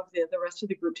I'd love the rest of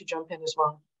the group to jump in as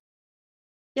well.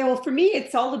 Yeah, well, for me,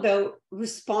 it's all about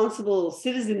responsible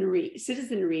citizenry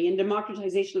and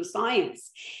democratization of science.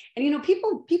 And,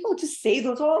 people just say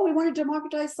those, we want to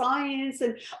democratize science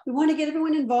and we want to get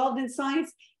everyone involved in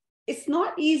science. It's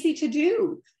not easy to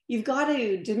do. You've got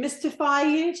to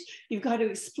demystify it. You've got to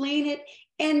explain it.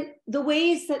 And the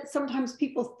ways that sometimes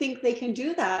people think they can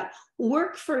do that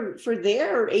work for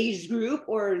their age group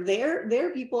or their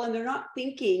people, and they're not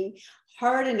thinking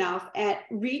hard enough at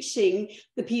reaching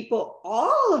the people,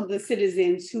 all of the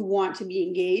citizens who want to be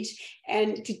engaged,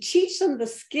 and to teach them the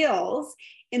skills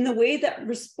in the way that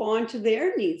respond to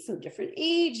their needs. So different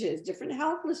ages, different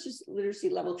health literacy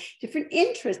levels, different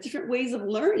interests, different ways of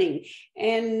learning.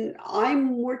 And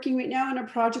I'm working right now on a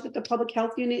project with the Public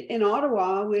Health Unit in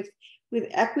Ottawa with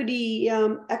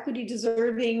equity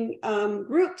deserving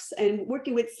groups, and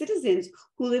working with citizens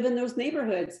who live in those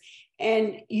neighborhoods.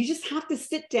 And you just have to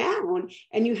sit down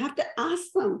and you have to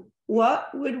ask them what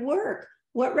would work.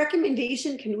 What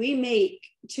recommendation can we make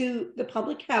to the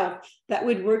public health that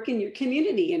would work in your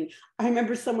community? And I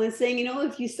remember someone saying,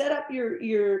 if you set up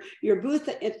your booth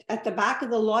at the back of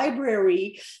the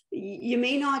library, you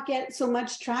may not get so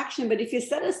much traction. But if you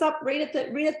set us up right at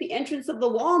the entrance of the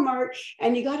Walmart,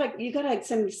 and you got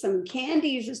some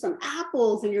candies or some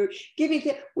apples, and you're giving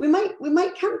it, we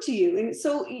might come to you. And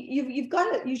so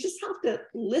you just have to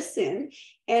listen.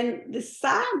 And the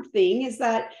sad thing is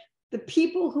that the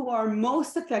people who are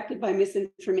most affected by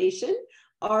misinformation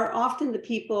are often the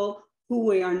people who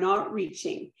we are not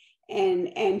reaching.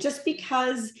 And just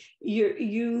because you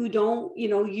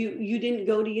didn't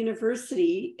go to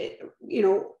university,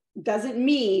 doesn't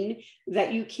mean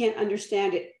that you can't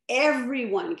understand it.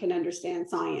 Everyone can understand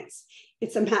science.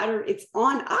 It's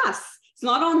on us. It's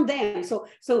not on them.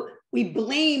 So we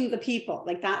blame the people.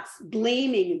 Like, that's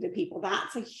blaming the people.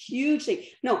 That's a huge thing.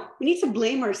 No, we need to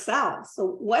blame ourselves. So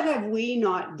what have we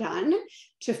not done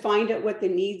to find out what the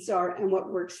needs are and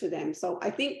what works for them? So I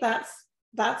think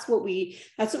that's what we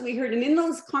heard. And in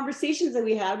those conversations that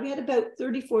we had about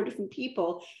 34 different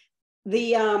people.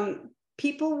 The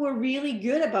people were really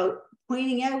good about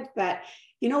pointing out that,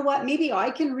 you know what, maybe I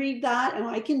can read that and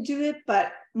I can do it,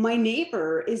 but my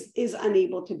neighbor is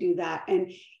unable to do that.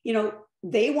 And, you know,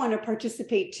 they want to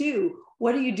participate too.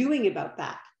 What are you doing about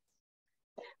that?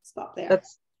 Stop there.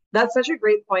 That's such a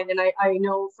great point. And I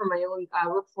know from my own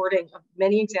reporting of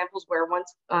many examples where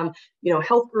once, you know,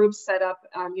 health groups set up,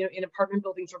 you know, in apartment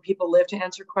buildings where people live to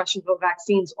answer questions about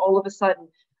vaccines, all of a sudden,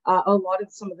 a lot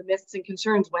of some of the myths and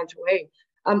concerns went away.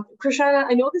 Krishana,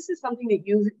 I know this is something that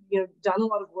you've done a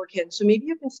lot of work in, so maybe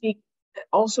you can speak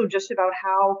also just about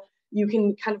how you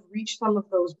can kind of reach some of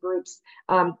those groups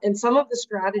and some of the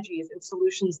strategies and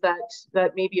solutions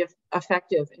that may be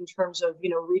effective in terms of,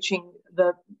 you know, reaching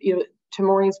the, you know, to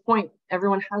Maureen's point,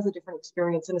 everyone has a different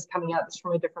experience and is coming at this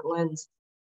from a different lens.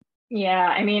 Yeah,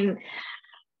 I mean,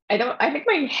 I think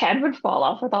my head would fall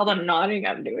off with all the nodding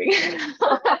I'm doing.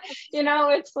 You know,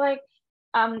 it's like,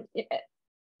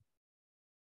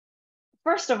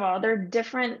 first of all, they're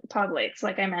different publics,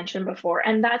 like I mentioned before,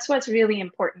 and that's what's really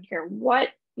important here. What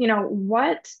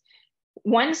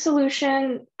one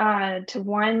solution to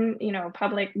one, you know,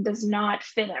 public does not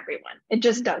fit everyone. It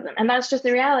just doesn't, and that's just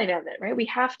the reality of it, right? We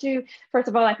have to, first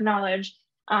of all, acknowledge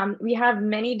we have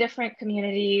many different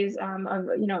communities of,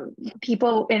 you know,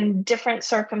 people in different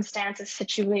circumstances,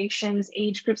 situations,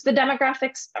 age groups. The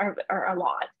demographics are a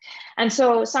lot. And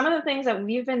so some of the things that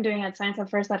we've been doing at Science at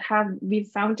First that we've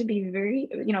found to be very,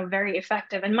 you know, very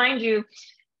effective. And mind you,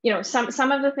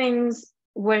 some of the things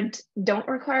don't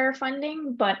require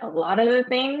funding, but a lot of the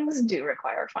things do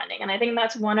require funding. And I think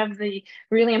that's one of the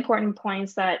really important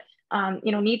points that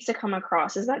you know, needs to come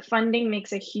across, is that funding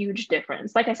makes a huge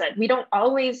difference. Like I said, we don't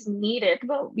always need it,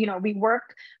 but, you know, we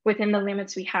work within the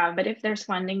limits we have, but if there's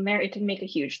funding there, it can make a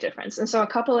huge difference. And so a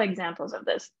couple of examples of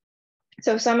this.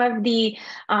 So some of the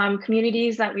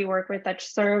communities that we work with that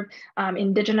serve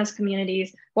Indigenous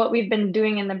communities, what we've been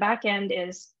doing in the back end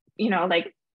is, you know,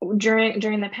 like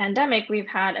during the pandemic, we've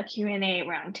had a Q&A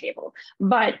roundtable,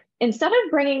 but instead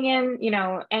of bringing in, you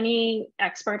know, any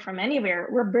expert from anywhere,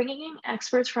 we're bringing in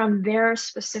experts from their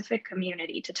specific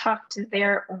community to talk to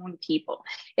their own people.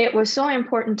 It was so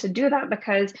important to do that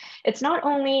because it's not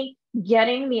only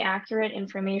getting the accurate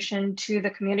information to the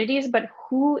communities, but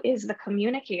who is the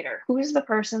communicator? Who is the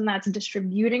person that's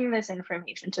distributing this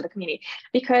information to the community?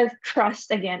 Because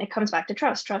trust, again, it comes back to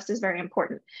trust. Trust is very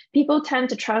important. People tend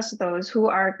to trust those who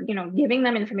are, you know, giving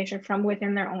them information from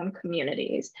within their own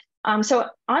communities. So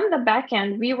on the back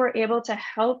end, we were able to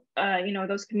help, you know,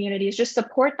 those communities, just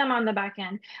support them on the back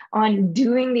end on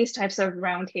doing these types of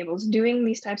roundtables, doing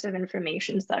these types of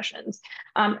information sessions.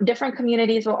 Different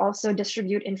communities will also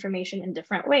distribute information in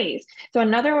different ways. So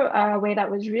another way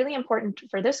that was really important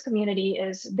for this community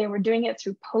is they were doing it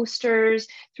through posters,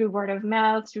 through word of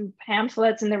mouth, through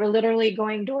pamphlets, and they were literally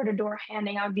going door to door,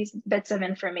 handing out these bits of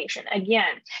information.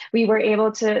 Again, we were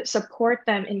able to support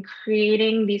them in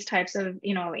creating these types of,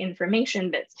 you know, information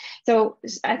bits. So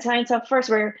at Science Up First,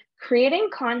 we're creating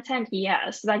content,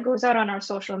 yes, that goes out on our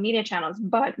social media channels,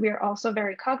 but we're also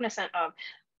very cognizant of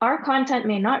our content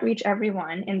may not reach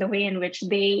everyone in the way in which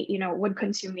they, you know, would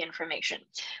consume the information.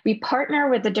 We partner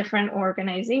with the different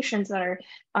organizations that are,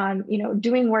 you know,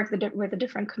 doing work with the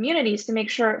different communities to make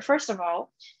sure, first of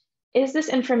all, is this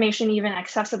information even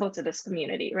accessible to this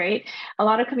community, right? A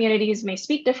lot of communities may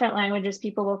speak different languages.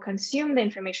 People will consume the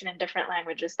information in different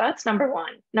languages. That's number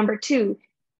one. Number two,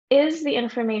 is the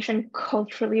information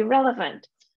culturally relevant?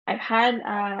 I've had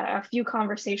a few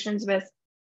conversations with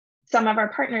some of our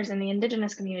partners in the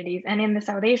Indigenous communities and in the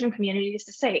South Asian communities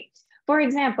to say, for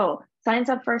example, Science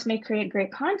Up First may create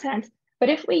great content, but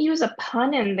if we use a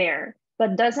pun in there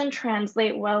that doesn't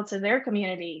translate well to their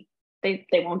community, they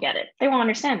won't get it. They won't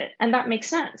understand it. And that makes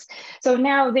sense. So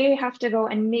now they have to go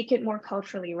and make it more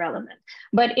culturally relevant.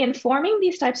 But in forming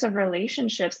these types of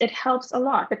relationships, it helps a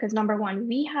lot because number one,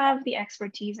 we have the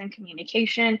expertise in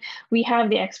communication, we have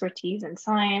the expertise in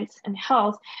science and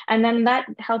health, and then that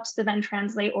helps to then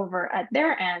translate over at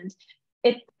their end.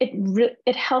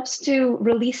 It helps to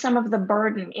release some of the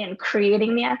burden in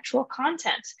creating the actual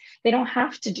content. They don't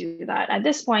have to do that. At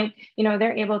this point, you know,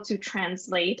 they're able to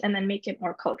translate and then make it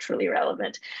more culturally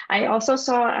relevant. I also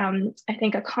saw, I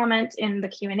think, a comment in the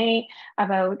Q&A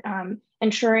about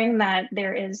ensuring that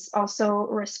there is also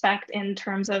respect in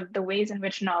terms of the ways in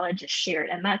which knowledge is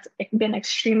shared. And that's been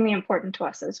extremely important to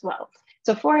us as well.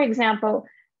 So for example,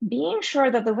 being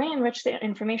sure that the way in which the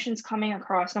information is coming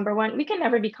across, number one, we can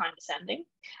never be condescending.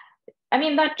 I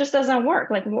mean, that just doesn't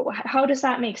work. Like, how does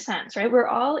that make sense, right? We're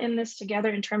all in this together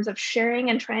in terms of sharing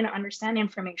and trying to understand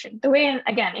information. The way,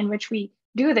 again, in which we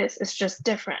do this is just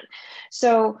different.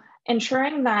 So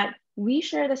ensuring that we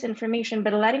share this information,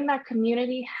 but letting that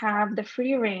community have the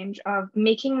free range of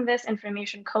making this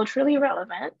information culturally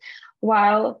relevant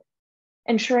while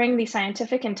ensuring the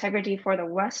scientific integrity for the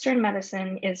Western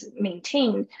medicine is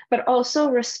maintained, but also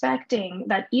respecting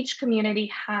that each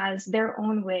community has their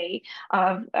own way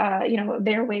of,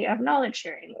 their way of knowledge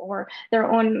sharing or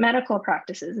their own medical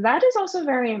practices. That is also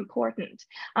very important.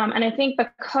 And I think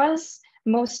because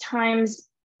most times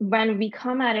when we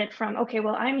come at it from, okay,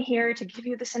 well, I'm here to give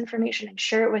you this information and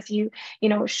share it with you,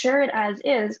 share it as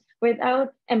is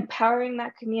without empowering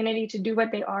that community to do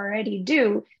what they already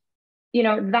do,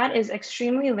 that is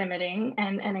extremely limiting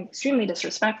and extremely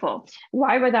disrespectful.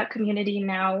 Why would that community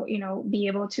now, be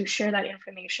able to share that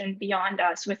information beyond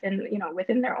us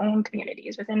within their own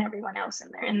communities, within everyone else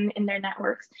in their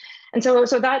networks? And so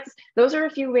those are a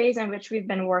few ways in which we've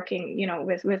been working,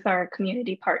 with our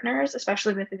community partners,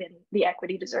 especially within the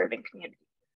equity deserving community.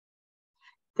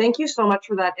 Thank you so much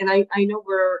for that. And I know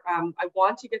I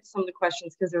want to get to some of the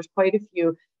questions because there's quite a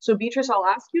few. So Beatrice, I'll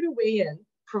ask you to weigh in,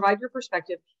 provide your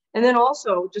perspective. And then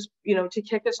also just, to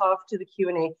kick us off to the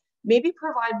Q&A, maybe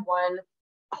provide one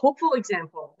hopeful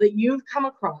example that you've come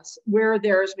across where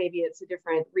maybe it's a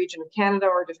different region of Canada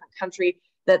or a different country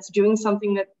that's doing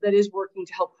something that is working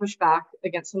to help push back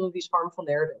against some of these harmful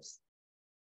narratives.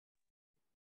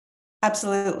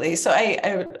 Absolutely. So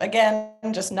I again,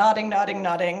 just nodding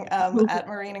at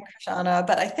Maureen and Krishana,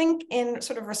 but I think in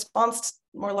sort of response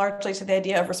more largely to the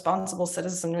idea of responsible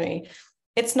citizenry,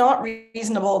 it's not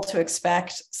reasonable to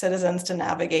expect citizens to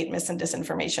navigate mis and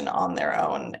disinformation on their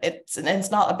own.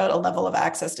 It's not about a level of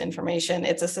access to information.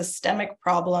 It's a systemic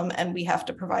problem, and we have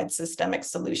to provide systemic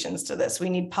solutions to this. We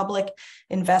need public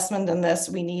investment in this.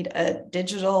 We need a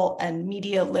digital and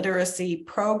media literacy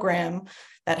program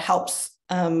that helps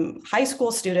high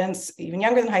school students, even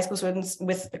younger than high school students,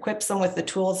 equips them with the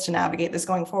tools to navigate this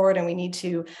going forward. And we need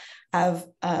to have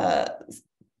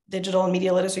digital and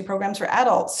media literacy programs for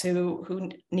adults who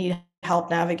need help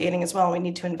navigating as well. We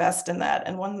need to invest in that.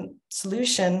 And one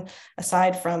solution,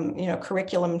 aside from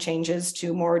curriculum changes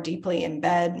to more deeply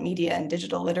embed media and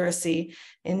digital literacy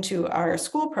into our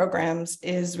school programs,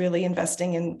 is really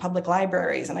investing in public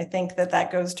libraries. And I think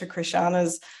that goes to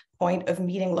Krishana's point of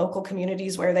meeting local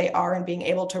communities where they are and being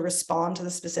able to respond to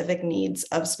the specific needs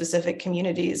of specific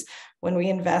communities. When we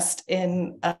invest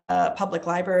in public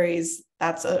libraries,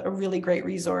 that's a really great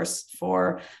resource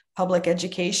for public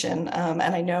education. And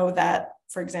I know that,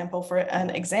 for example,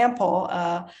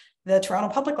 the Toronto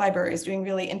Public Library is doing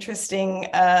really interesting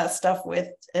stuff with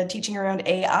teaching around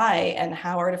AI and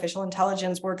how artificial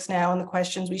intelligence works now and the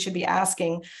questions we should be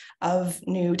asking of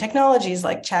new technologies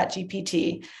like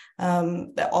ChatGPT.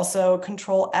 Also,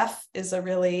 Control F is a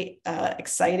really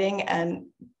exciting and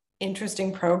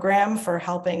interesting program for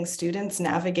helping students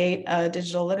navigate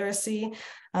digital literacy.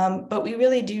 But we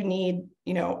really do need,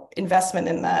 investment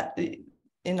in that.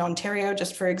 In Ontario,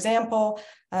 just for example,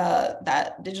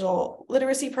 that digital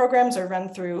literacy programs are run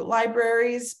through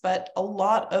libraries, but a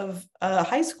lot of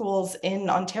high schools in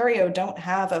Ontario don't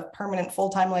have a permanent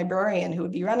full-time librarian who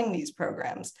would be running these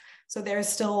programs. So there's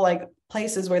still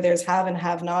places where there's have and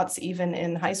have nots, even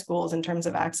in high schools, in terms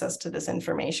of access to this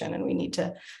information. And we need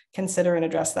to consider and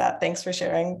address that. Thanks for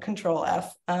sharing Control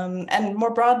F. And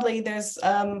more broadly, there's,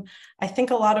 I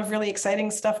think, a lot of really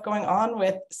exciting stuff going on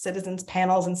with citizens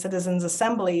panels and citizens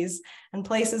assemblies and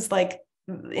places like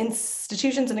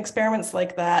institutions and experiments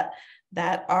like that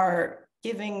are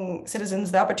giving citizens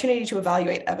the opportunity to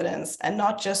evaluate evidence and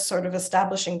not just sort of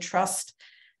establishing trust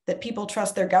that people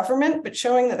trust their government, but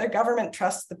showing that their government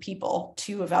trusts the people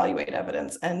to evaluate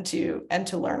evidence and to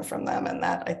learn from them. And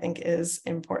that, I think, is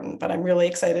important. But I'm really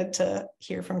excited to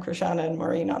hear from Krishana and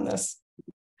Maureen on this.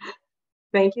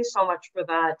 Thank you so much for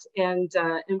that. And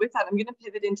with that, I'm going to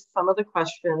pivot into some of the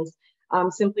questions,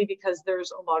 simply because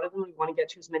there's a lot of them. We want to get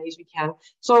to as many as we can.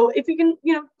 So if you can,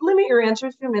 limit your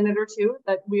answers to a minute or two,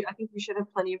 I think we should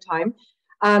have plenty of time.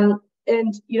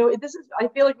 And I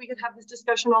feel like we could have this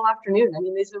discussion all afternoon. I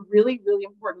mean, these are really, really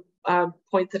important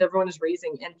point that everyone is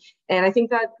raising, and I think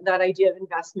that idea of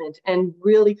investment and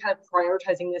really kind of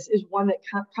prioritizing this is one that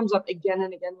comes up again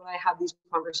and again when I have these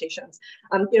conversations.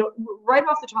 Right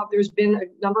off the top, there's been a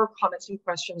number of comments and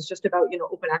questions just about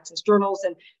open access journals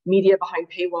and media behind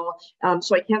paywall.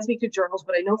 So I can't speak to journals,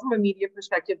 but I know from a media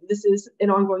perspective, this is an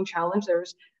ongoing challenge.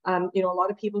 There's a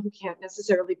lot of people who can't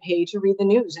necessarily pay to read the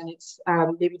news, and it's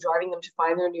maybe driving them to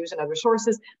find their news in other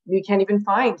sources. You can't even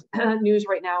find news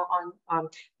right now on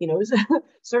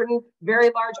certain very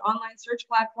large online search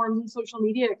platforms and social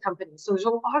media companies. So there's a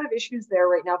lot of issues there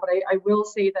right now, but I will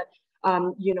say that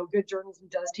good journalism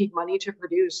does take money to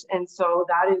produce, and so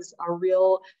that is a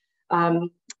real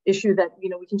issue that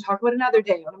we can talk about another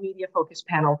day on a media focused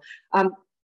panel.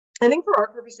 I think for our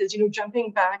purposes,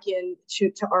 jumping back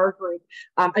to our group,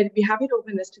 I'd be happy to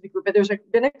open this to the group, but there's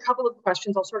been a couple of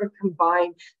questions I'll sort of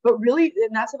combine, but really,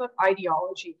 and that's about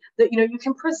ideology, that, you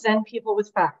can present people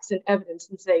with facts and evidence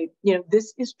and say,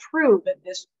 this is true, that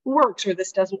this works or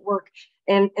this doesn't work.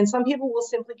 And some people will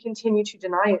simply continue to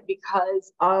deny it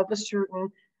because of a certain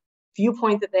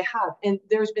viewpoint that they have. And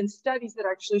there's been studies that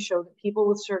actually show that people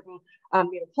with certain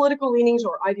political leanings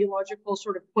or ideological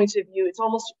sort of points of view, it's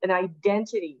almost an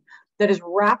identity that is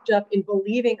wrapped up in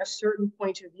believing a certain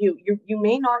point of view. You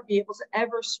may not be able to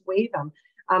ever sway them.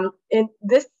 And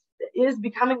this is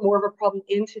becoming more of a problem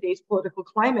in today's political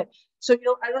climate. So,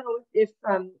 I don't know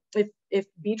if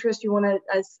Beatrice, you want to,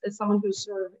 as someone who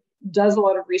sort of does a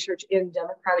lot of research in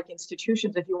democratic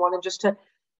institutions, if you want to just to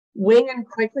wing in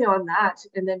quickly on that,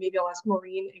 and then maybe I'll ask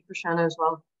Maureen and Krishana as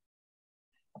well.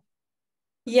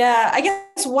 Yeah, I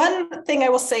guess one thing I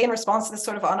will say in response to this,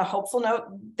 sort of on a hopeful note,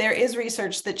 there is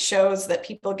research that shows that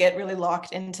people get really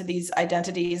locked into these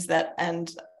identities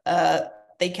and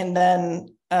they can then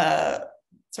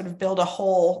sort of build a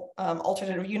whole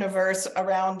alternative universe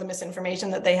around the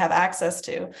misinformation that they have access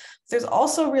to. There's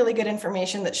also really good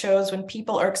information that shows when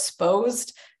people are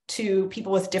exposed to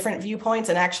people with different viewpoints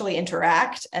and actually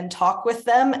interact and talk with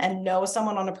them and know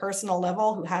someone on a personal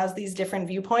level who has these different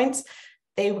viewpoints,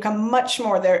 they become much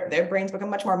more, their brains become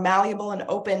much more malleable and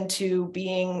open to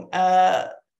being,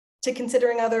 to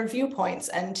considering other viewpoints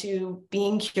and to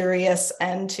being curious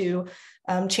and to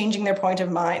changing their point of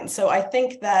mind. So I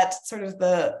think that sort of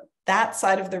that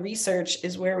side of the research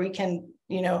is where we can,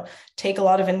 take a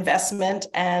lot of investment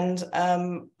and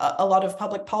a lot of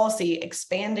public policy,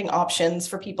 expanding options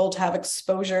for people to have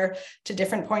exposure to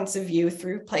different points of view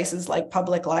through places like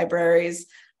public libraries.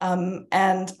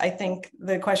 And I think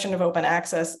the question of open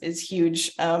access is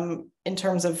huge in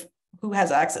terms of who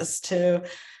has access to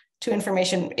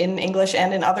information in English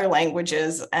and in other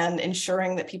languages, and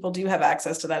ensuring that people do have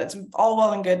access to that. It's all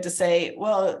well and good to say,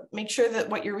 well, make sure that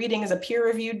what you're reading is a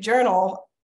peer-reviewed journal.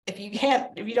 If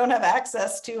you don't have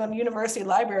access to a university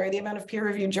library, the amount of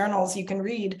peer-reviewed journals you can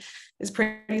read is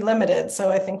pretty limited.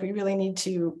 So I think we really need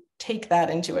to take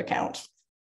that into account.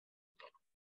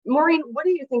 Maureen, what do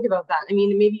you think about that? I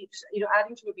mean, maybe just,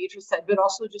 adding to what Beatrice said, but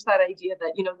also just that idea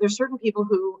that, there's certain people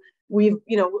who we've,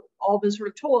 all been sort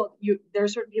of told, there are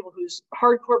certain people whose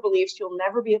hardcore beliefs, you'll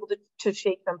never be able to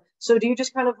shake them. So do you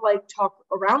just kind of like talk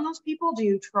around those people? Do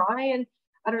you try and,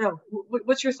 I don't know,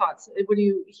 what's your thoughts? What are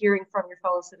you hearing from your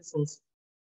fellow citizens?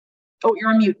 Oh, you're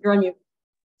on mute.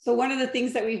 So one of the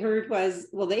things that we heard was,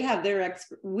 well, they have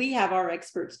we have our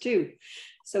experts too.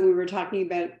 So we were talking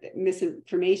about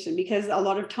misinformation because a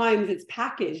lot of times it's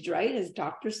packaged, right, as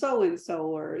Dr. So-and-so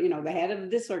or, the head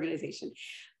of this organization.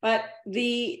 But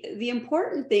the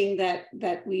important thing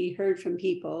that we heard from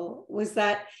people was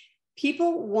that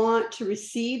people want to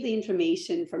receive the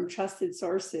information from trusted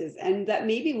sources, and that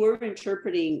maybe we're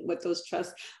interpreting what those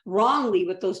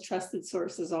trusted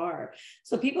sources are.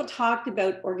 So people talked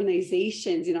about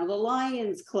organizations, the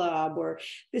Lions Club, or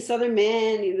this other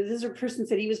man, this other person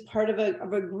said he was part of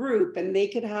a group, and they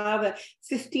could have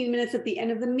 15 minutes at the end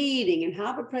of the meeting and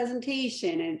have a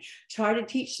presentation and try to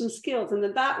teach some skills,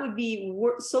 and that would be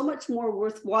so much more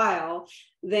worthwhile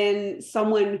than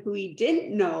someone who he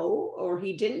didn't know or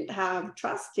he didn't have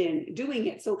trust in doing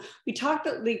it. So they talked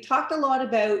a lot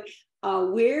about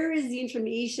where is the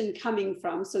information coming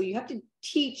from. So you have to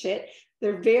teach it.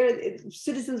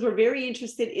 Citizens were very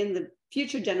interested in the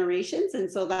future generations.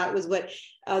 And so that was what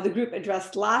the group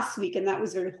addressed last week. And that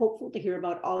was very hopeful to hear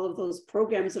about all of those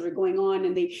programs that are going on.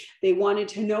 And they wanted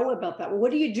to know about that. Well,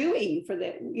 what are you doing for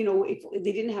that? If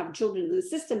they didn't have children in the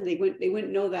system, they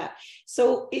wouldn't know that.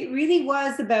 So it really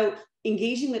was about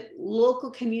engaging with local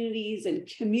communities and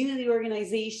community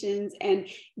organizations and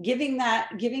giving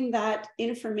that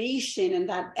information and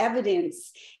that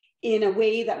evidence in a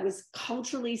way that was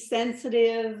culturally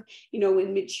sensitive,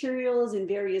 in materials in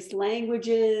various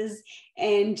languages,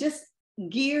 and just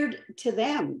geared to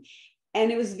them.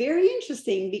 And it was very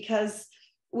interesting because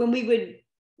when we would,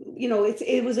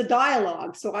 it was a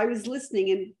dialogue. So I was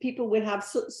listening and people would have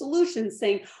solutions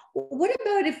saying, what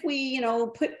about if we,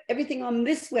 put everything on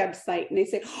this website? And they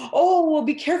say, oh, well,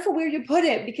 be careful where you put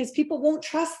it because people won't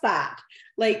trust that.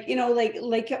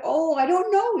 Oh, I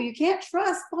don't know. You can't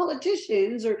trust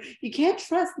politicians or you can't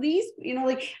trust these,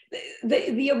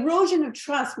 the erosion of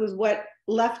trust was what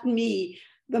left me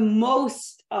the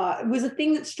most. It was a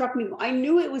thing that struck me. I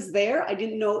knew it was there. I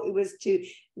didn't know it was to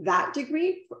that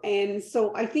degree. And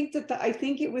so I think I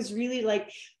think it was really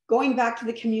like going back to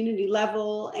the community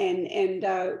level. And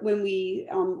when we,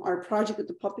 our project with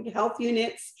the public health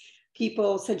units,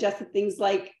 people suggested things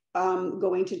like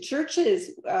going to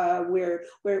churches where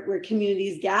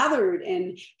communities gathered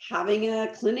and having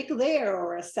a clinic there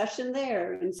or a session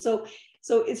there. And so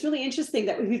it's really interesting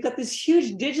that we've got this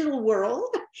huge digital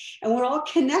world and we're all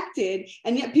connected,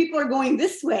 and yet people are going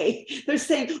this way. They're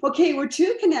saying, okay, we're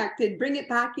too connected, bring it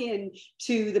back in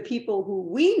to the people who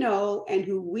we know and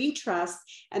who we trust.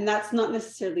 And that's not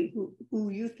necessarily who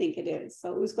you think it is.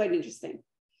 So it was quite interesting.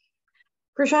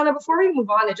 Krishana, before we move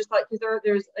on, I just thought, because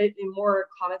there's more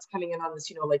comments coming in on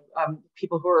this,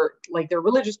 people who are like their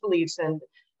religious beliefs and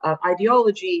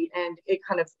ideology, and it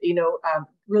kind of,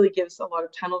 really gives a lot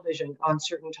of tunnel vision on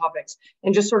certain topics,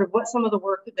 and just sort of what some of the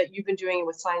work that you've been doing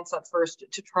with Science Up First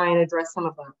to try and address some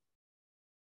of that.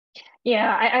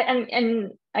 Yeah,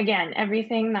 and again,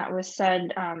 everything that was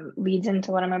said leads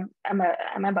into what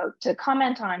I'm about to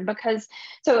comment on, because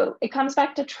so it comes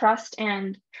back to trust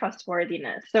and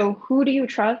trustworthiness. So who do you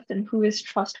trust and who is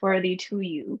trustworthy to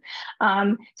you?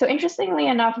 So interestingly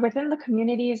enough, within the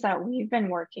communities that we've been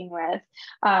working with,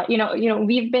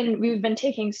 we've been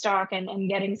taking stock and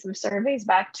getting some surveys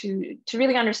back to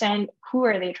really understand who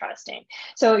are they trusting.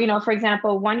 So for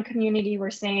example, one community were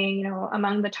saying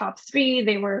among the top 3,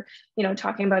 they were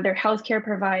talking about their healthcare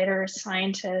providers,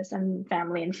 scientists, and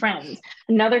family and friends.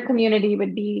 Another community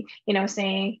would be,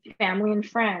 saying family and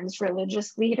friends,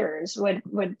 religious leaders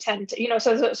would tend to,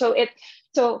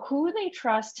 so who they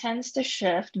trust tends to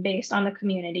shift based on the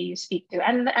community you speak to.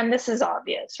 And this is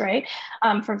obvious, right?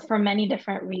 For many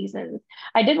different reasons.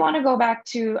 I did want to go back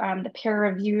to the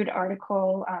peer-reviewed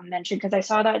article mentioned, because I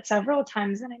saw that several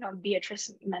times, and I know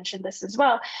Beatrice mentioned this as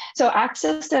well. So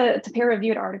access to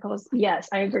peer-reviewed articles, yes,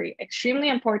 I agree. Extremely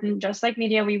important. Just like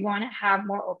media, we want to have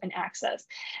more open access.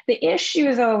 The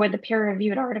issue, though, with the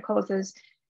peer-reviewed articles is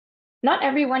not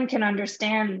everyone can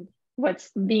understand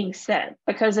what's being said,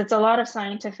 because it's a lot of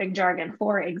scientific jargon,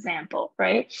 for example,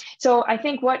 right? So I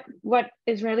think what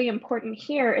is really important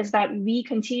here is that we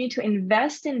continue to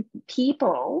invest in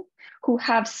people who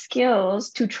have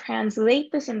skills to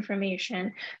translate this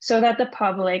information so that the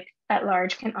public at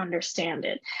large can understand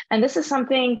it. And this is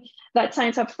something that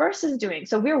Science Up First is doing.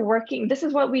 So we're working, this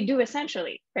is what we do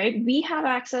essentially, right? We have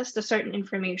access to certain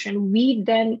information. We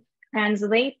then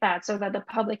translate that so that the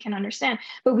public can understand.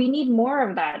 But we need more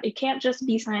of that. It can't just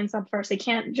be Science Up First. It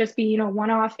can't just be,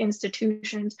 one-off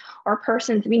institutions or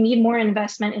persons. We need more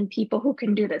investment in people who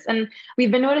can do this. And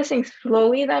we've been noticing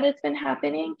slowly that it's been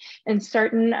happening in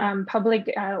certain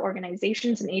public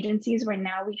organizations and agencies, where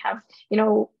now we have,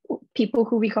 people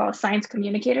who we call science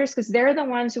communicators, because they're the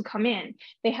ones who come in.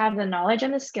 They have the knowledge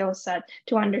and the skill set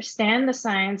to understand the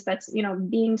science that's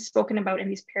being spoken about in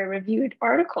these peer-reviewed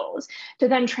articles, to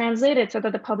then translate it so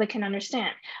that the public can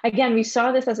understand. Again, we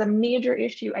saw this as a major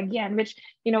issue, again, which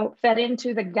fed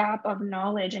into the gap of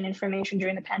knowledge and information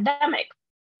during the pandemic.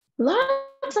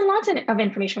 Lots and lots of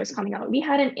information was coming out. We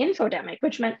had an infodemic,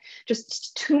 which meant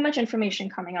just too much information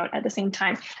coming out at the same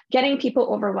time, getting people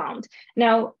overwhelmed.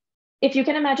 Now, if you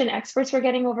can imagine, experts were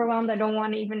getting overwhelmed. I don't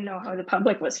want to even know how the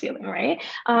public was feeling, right?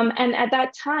 And at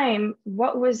that time,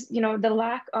 what was, the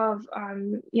lack of,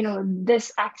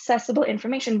 this accessible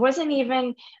information wasn't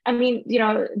even,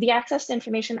 the access to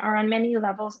information are on many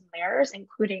levels and layers,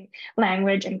 including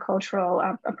language and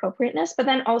cultural appropriateness, but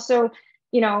then also,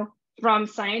 from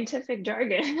scientific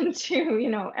jargon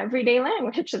to everyday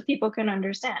language that people can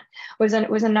understand was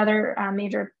another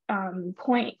major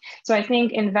point. So I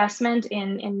think investment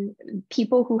in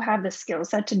people who have the skill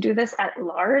set to do this at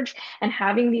large, and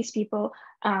having these people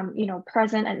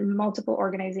present at multiple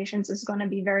organizations is going to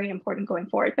be very important going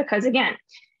forward, because again,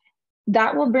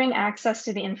 that will bring access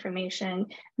to the information.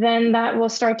 Then that will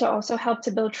start to also help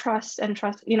to build trust, and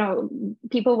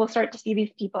people will start to see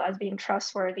these people as being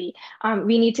trustworthy.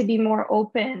 We need to be more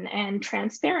open and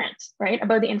transparent, right,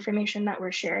 about the information that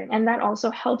we're sharing. And that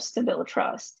also helps to build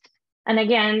trust. And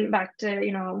again, back to,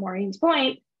 Maureen's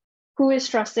point, who is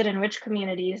trusted in which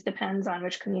communities depends on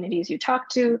which communities you talk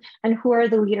to, and who are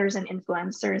the leaders and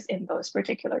influencers in those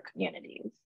particular communities.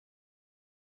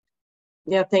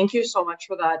 Yeah, thank you so much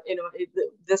for that.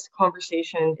 This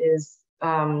conversation is,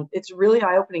 it's really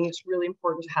eye-opening. It's really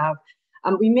important to have.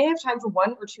 We may have time for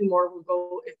one or two more. We'll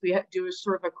go, if we do a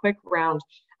sort of a quick round.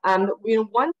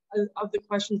 One of the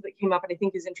questions that came up, and I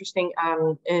think is interesting,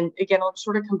 and again, I'll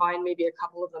sort of combine maybe a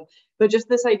couple of them, but just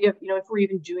this idea of, if we're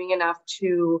even doing enough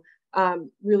to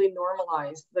really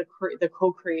normalize the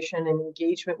co-creation and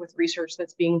engagement with research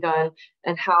that's being done,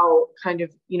 and how kind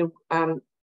of,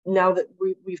 now that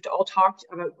we've all talked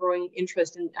about growing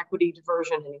interest in equity,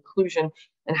 diversion, and inclusion,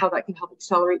 and how that can help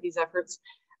accelerate these efforts,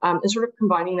 and sort of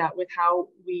combining that with how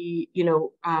we,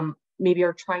 maybe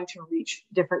are trying to reach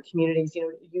different communities,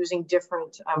 using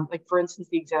different, like for instance,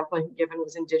 the example I given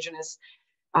was Indigenous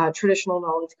traditional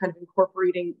knowledge, kind of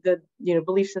incorporating the,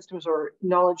 belief systems or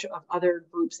knowledge of other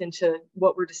groups into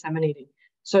what we're disseminating.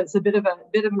 So it's a bit of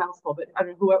a mouthful, but I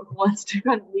don't know who wants to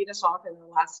kind of lead us off in the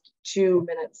last 2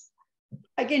 minutes.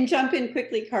 I can jump in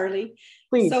quickly, Carly.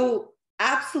 Please. So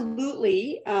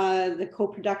absolutely, the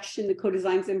co-production, the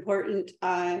co-design is important.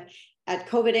 At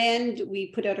COVID end, we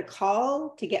put out a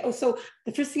call to get, so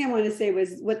the first thing I want to say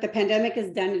was what the pandemic has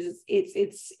done is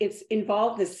it's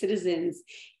involved the citizens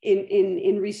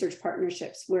in research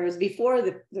partnerships, whereas before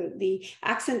the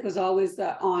accent was always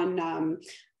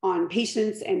on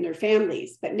patients and their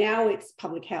families, but now it's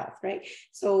public health, right?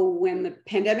 So when the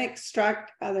pandemic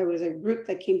struck, there was a group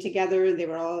that came together. They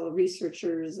were all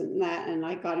researchers and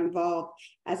I got involved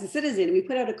as a citizen. We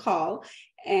put out a call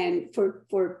and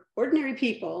for ordinary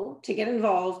people to get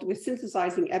involved with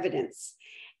synthesizing evidence.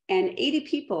 And 80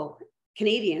 people,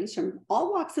 Canadians from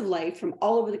all walks of life, from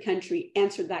all over the country,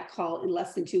 answered that call in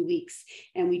less than 2 weeks.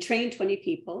 And we trained 20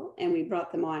 people and we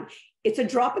brought them on. It's a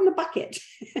drop in the bucket.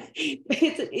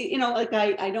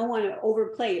 I don't want to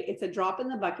overplay it. It's a drop in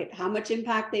the bucket. How much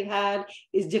impact they've had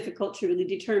is difficult to really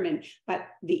determine, but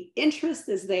the interest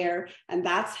is there. And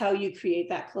that's how you create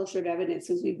that culture of evidence,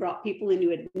 is we brought people in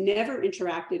who had never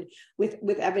interacted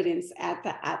with evidence at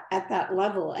that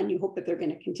level. And you hope that they're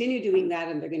going to continue doing that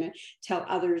and they're going to tell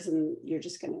others, and you're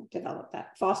just going to develop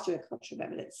that, foster a culture of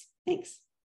evidence. Thanks.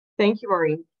 Thank you,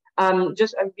 Maureen. I'm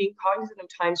being cognizant of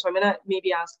time, so I'm going to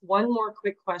maybe ask one more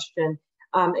quick question,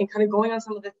 and kind of going on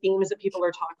some of the themes that people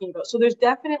are talking about. So there's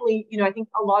definitely, I think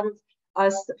a lot of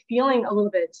us feeling a little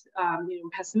bit,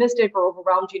 pessimistic or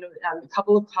overwhelmed. A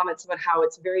couple of comments about how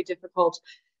it's very difficult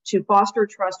to foster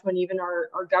trust when even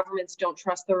our governments don't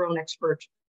trust their own expert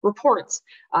reports,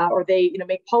 or they,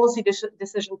 make policy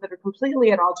decisions that are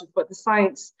completely at odds with what the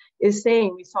science is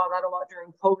saying. We saw that a lot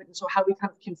during COVID, and so how we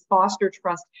kind of can foster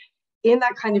trust in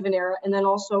that kind of an era. And then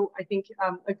also, I think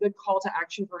a good call to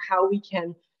action for how we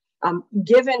can,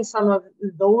 given some of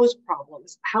those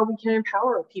problems, how we can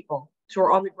empower people who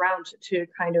are on the ground to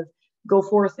kind of go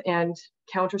forth and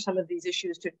counter some of these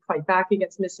issues, to fight back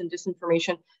against mis and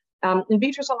disinformation. And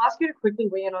Beatrice, I'll ask you to quickly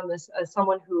weigh in on this as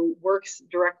someone who works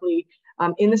directly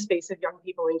in the space of young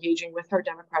people engaging with our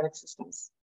democratic systems.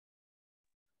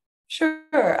 Sure.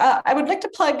 I would like to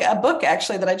plug a book,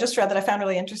 actually, that I just read that I found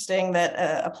really interesting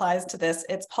that applies to this.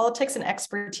 It's Politics and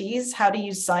Expertise, How to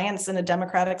Use Science in a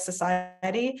Democratic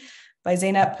Society by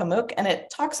Zeynep Pamuk. And it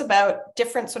talks about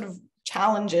different sort of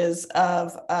challenges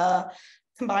of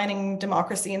combining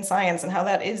democracy and science, and how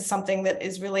that is something that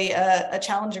is really a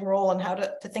challenging role, and how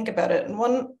to think about it. And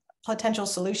one potential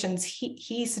solutions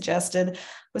he suggested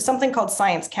was something called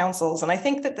science councils. And I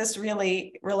think that this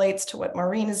really relates to what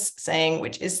Maureen is saying,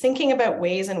 which is thinking about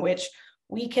ways in which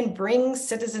we can bring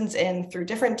citizens in through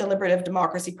different deliberative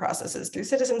democracy processes, through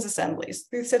citizens' assemblies,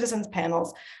 through citizens'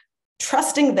 panels,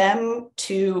 trusting them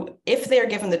to, if they're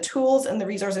given the tools and the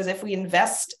resources, if we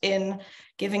invest in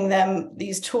giving them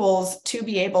these tools to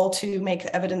be able to make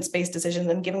evidence-based decisions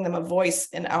and giving them a voice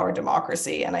in our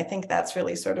democracy. And I think that's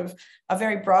really sort of a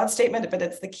very broad statement, but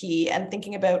it's the key. And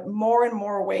thinking about more and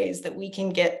more ways that we can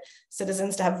get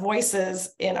citizens to have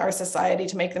voices in our society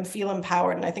to make them feel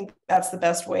empowered. And I think that's the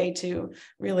best way to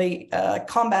really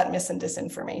combat mis and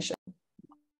disinformation.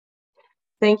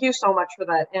 Thank you so much for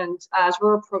that. And as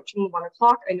we're approaching 1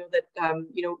 o'clock, I know that,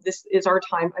 this is our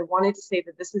time. I wanted to say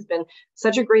that this has been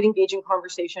such a great, engaging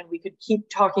conversation. We could keep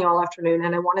talking all afternoon.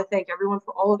 And I want to thank everyone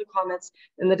for all of the comments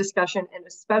in the discussion, and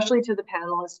especially to the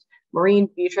panelists, Maureen,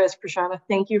 Beatrice, Prashana.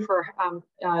 Thank you for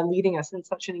leading us in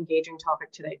such an engaging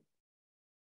topic today.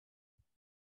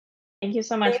 Thank you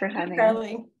so much for having me.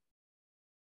 Carly.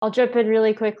 I'll jump in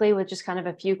really quickly with just kind of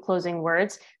a few closing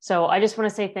words. So I just want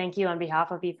to say thank you on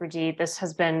behalf of E4D. This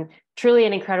has been truly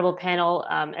an incredible panel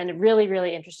and a really,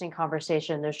 really interesting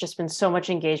conversation. There's just been so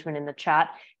much engagement in the chat.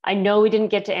 I know we didn't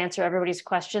get to answer everybody's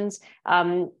questions.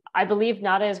 I believe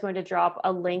Nada is going to drop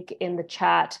a link in the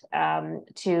chat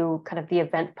to kind of the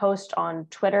event post on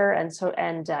Twitter and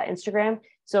Instagram.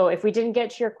 So if we didn't get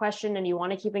to your question and you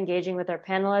want to keep engaging with our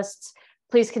panelists,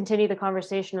 please continue the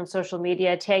conversation on social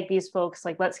media, tag these folks,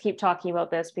 like let's keep talking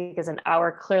about this because an hour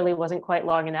clearly wasn't quite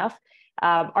long enough.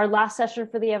 Our last session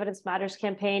for the Evidence Matters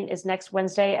campaign is next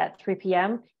Wednesday at 3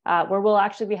 p.m., where we'll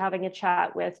actually be having a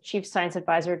chat with Chief Science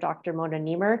Advisor, Dr. Mona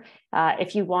Niemer.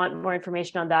 If you want more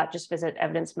information on that, just visit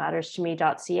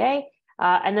evidencematterstome.ca.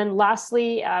 And then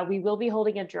lastly, we will be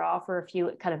holding a draw for a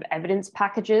few kind of evidence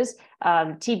packages,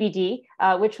 TBD,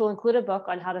 which will include a book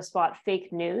on how to spot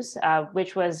fake news,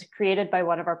 which was created by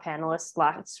one of our panelists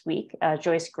last week,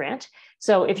 Joyce Grant.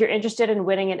 So if you're interested in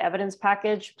winning an evidence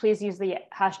package, please use the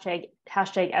hashtag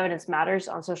evidence matters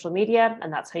on social media,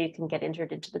 and that's how you can get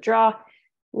entered into the draw.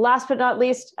 Last but not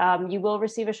least, you will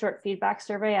receive a short feedback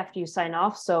survey after you sign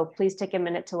off. So please take a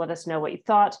minute to let us know what you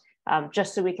thought,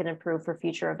 just so we can improve for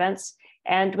future events.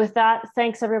 And with that,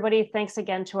 thanks everybody. Thanks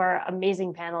again to our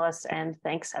amazing panelists, and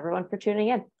thanks everyone for tuning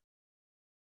in.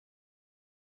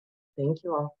 Thank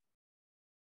you all.